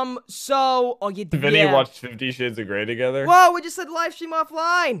 You. Vinny watched 50 Shades of Grey together. Whoa, we just said live stream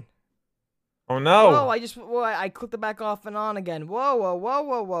offline. Oh no! Whoa, I clicked it back off and on again. Whoa.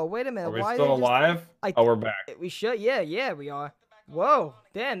 Wait a minute. Are we still alive? Oh, we're back. We should. Yeah, we are. Whoa,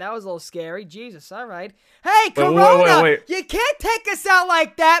 damn, that was a little scary. Jesus, all right. Hey, Corona, wait. You can't take us out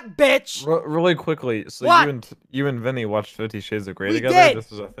like that, bitch. Really quickly, so what? you and Vinny watched 50 Shades of Grey we together? Did. This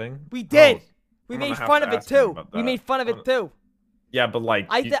was a thing? We did. Oh, we made fun of it too. We made fun of it too. Yeah, but like...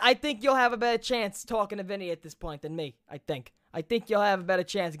 I think you'll have a better chance talking to Vinny at this point than me, I think. I think you'll have a better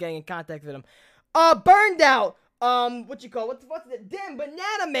chance of getting in contact with him. Burned out. What's it? Damn,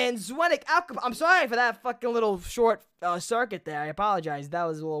 Banana Man, Zwenick, Alcohol. I'm sorry for that fucking little short circuit there. I apologize. That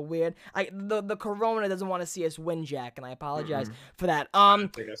was a little weird. The Corona doesn't want to see us win, Jack, and I apologize for that.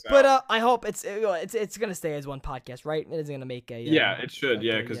 But I hope it's gonna stay as one podcast, right? It isn't gonna make a. Yeah, it should.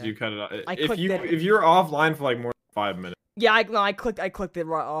 Yeah, because you cut it off. If you're offline for like more than 5 minutes. Yeah, I clicked it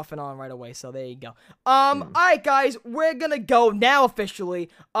right off and on right away, so there you go. Alright guys, we're gonna go now officially.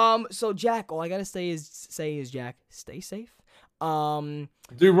 So Jack, all I gotta say is Jack, stay safe.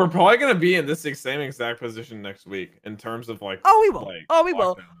 Dude, we're probably gonna be in this same exact position next week in terms of like we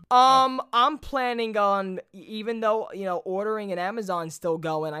will. I'm planning on, even though, ordering an Amazon's still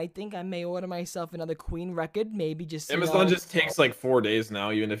going, I think I may order myself another Queen record, maybe just Amazon just takes like 4 days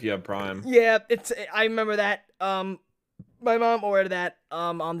now, even if you have Prime. Yeah, I remember that. My mom ordered that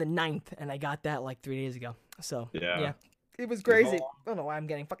on the 9th, and I got that like 3 days ago. So yeah. It was crazy. I don't know why I'm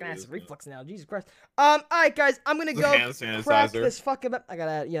getting fucking acid reflux now. Jesus Christ. Alright guys, I'm gonna go crack this fucking up. I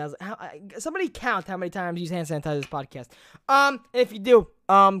gotta somebody count how many times you use hand sanitizer this podcast. If you do,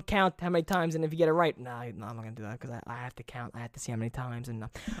 count how many times, and if you get it right, no, I'm not gonna do that because I have to count. I have to see how many times and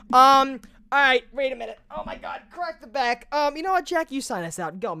alright, wait a minute. Oh my god, crack the back. You know what, Jack, you sign us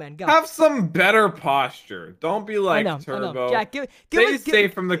out. Go, man, go. Have some better posture. Don't be like Turbo. I know. Jack, stay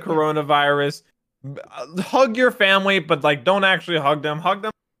safe from the coronavirus. Hug your family, but like don't actually hug them. Hug them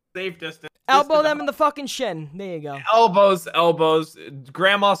safe distance. Elbow them in the fucking shin. There you go. Elbows.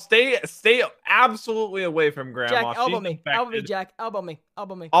 Grandma, stay absolutely away from Grandma. Jack, elbow me, Jack. Elbow me.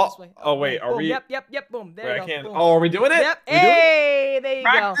 Oh, wait, are we? Yep. Boom. There you go. Boom. Oh, are we doing it? Yep. Hey, there you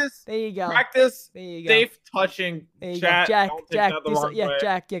go. There you go. Practice. There you go. Safe touching. There you Chat. go. Jack.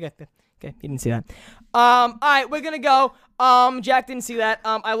 Jack. You got that. Okay, you didn't see that. Alright, we're gonna go. Jack didn't see that.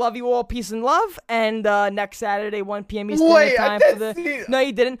 I love you all. Peace and love. And next Saturday, 1 p.m. Eastern Standard Time No,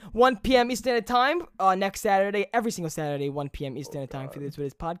 you didn't. 1 p.m. Eastern Standard Time. Next Saturday, every single Saturday, 1 p.m. Eastern Standard Time for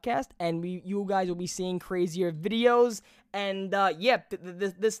this podcast. And you guys will be seeing crazier videos. And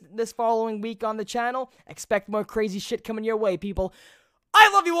this following week on the channel, expect more crazy shit coming your way, people. I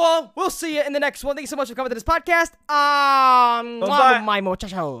love you all. We'll see you in the next one. Thank you so much for coming to this podcast. My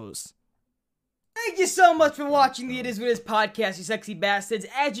muchachos. Thank you so much for watching the It Is What It Is podcast, you sexy bastards.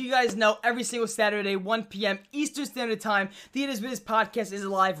 As you guys know, every single Saturday, 1 p.m. Eastern Standard Time, the It Is What It Is podcast is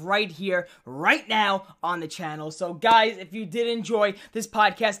live right here, right now on the channel. So guys, if you did enjoy this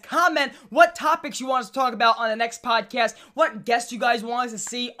podcast, comment what topics you want us to talk about on the next podcast, what guests you guys want us to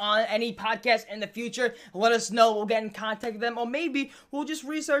see on any podcast in the future. Let us know. We'll get in contact with them, or maybe we'll just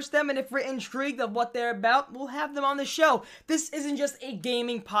research them, and if we're intrigued of what they're about, we'll have them on the show. This isn't just a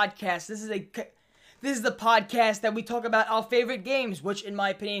gaming podcast. This is the podcast that we talk about our favorite games, which in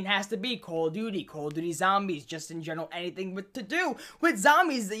my opinion has to be Call of Duty Zombies, just in general, anything to do with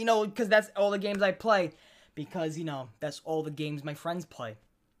zombies, because that's all the games I play. Because, that's all the games my friends play.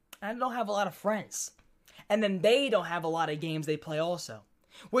 And I don't have a lot of friends. And then they don't have a lot of games they play also,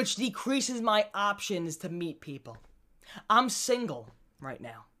 which decreases my options to meet people. I'm single right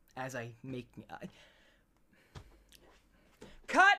now, as I make... Cut!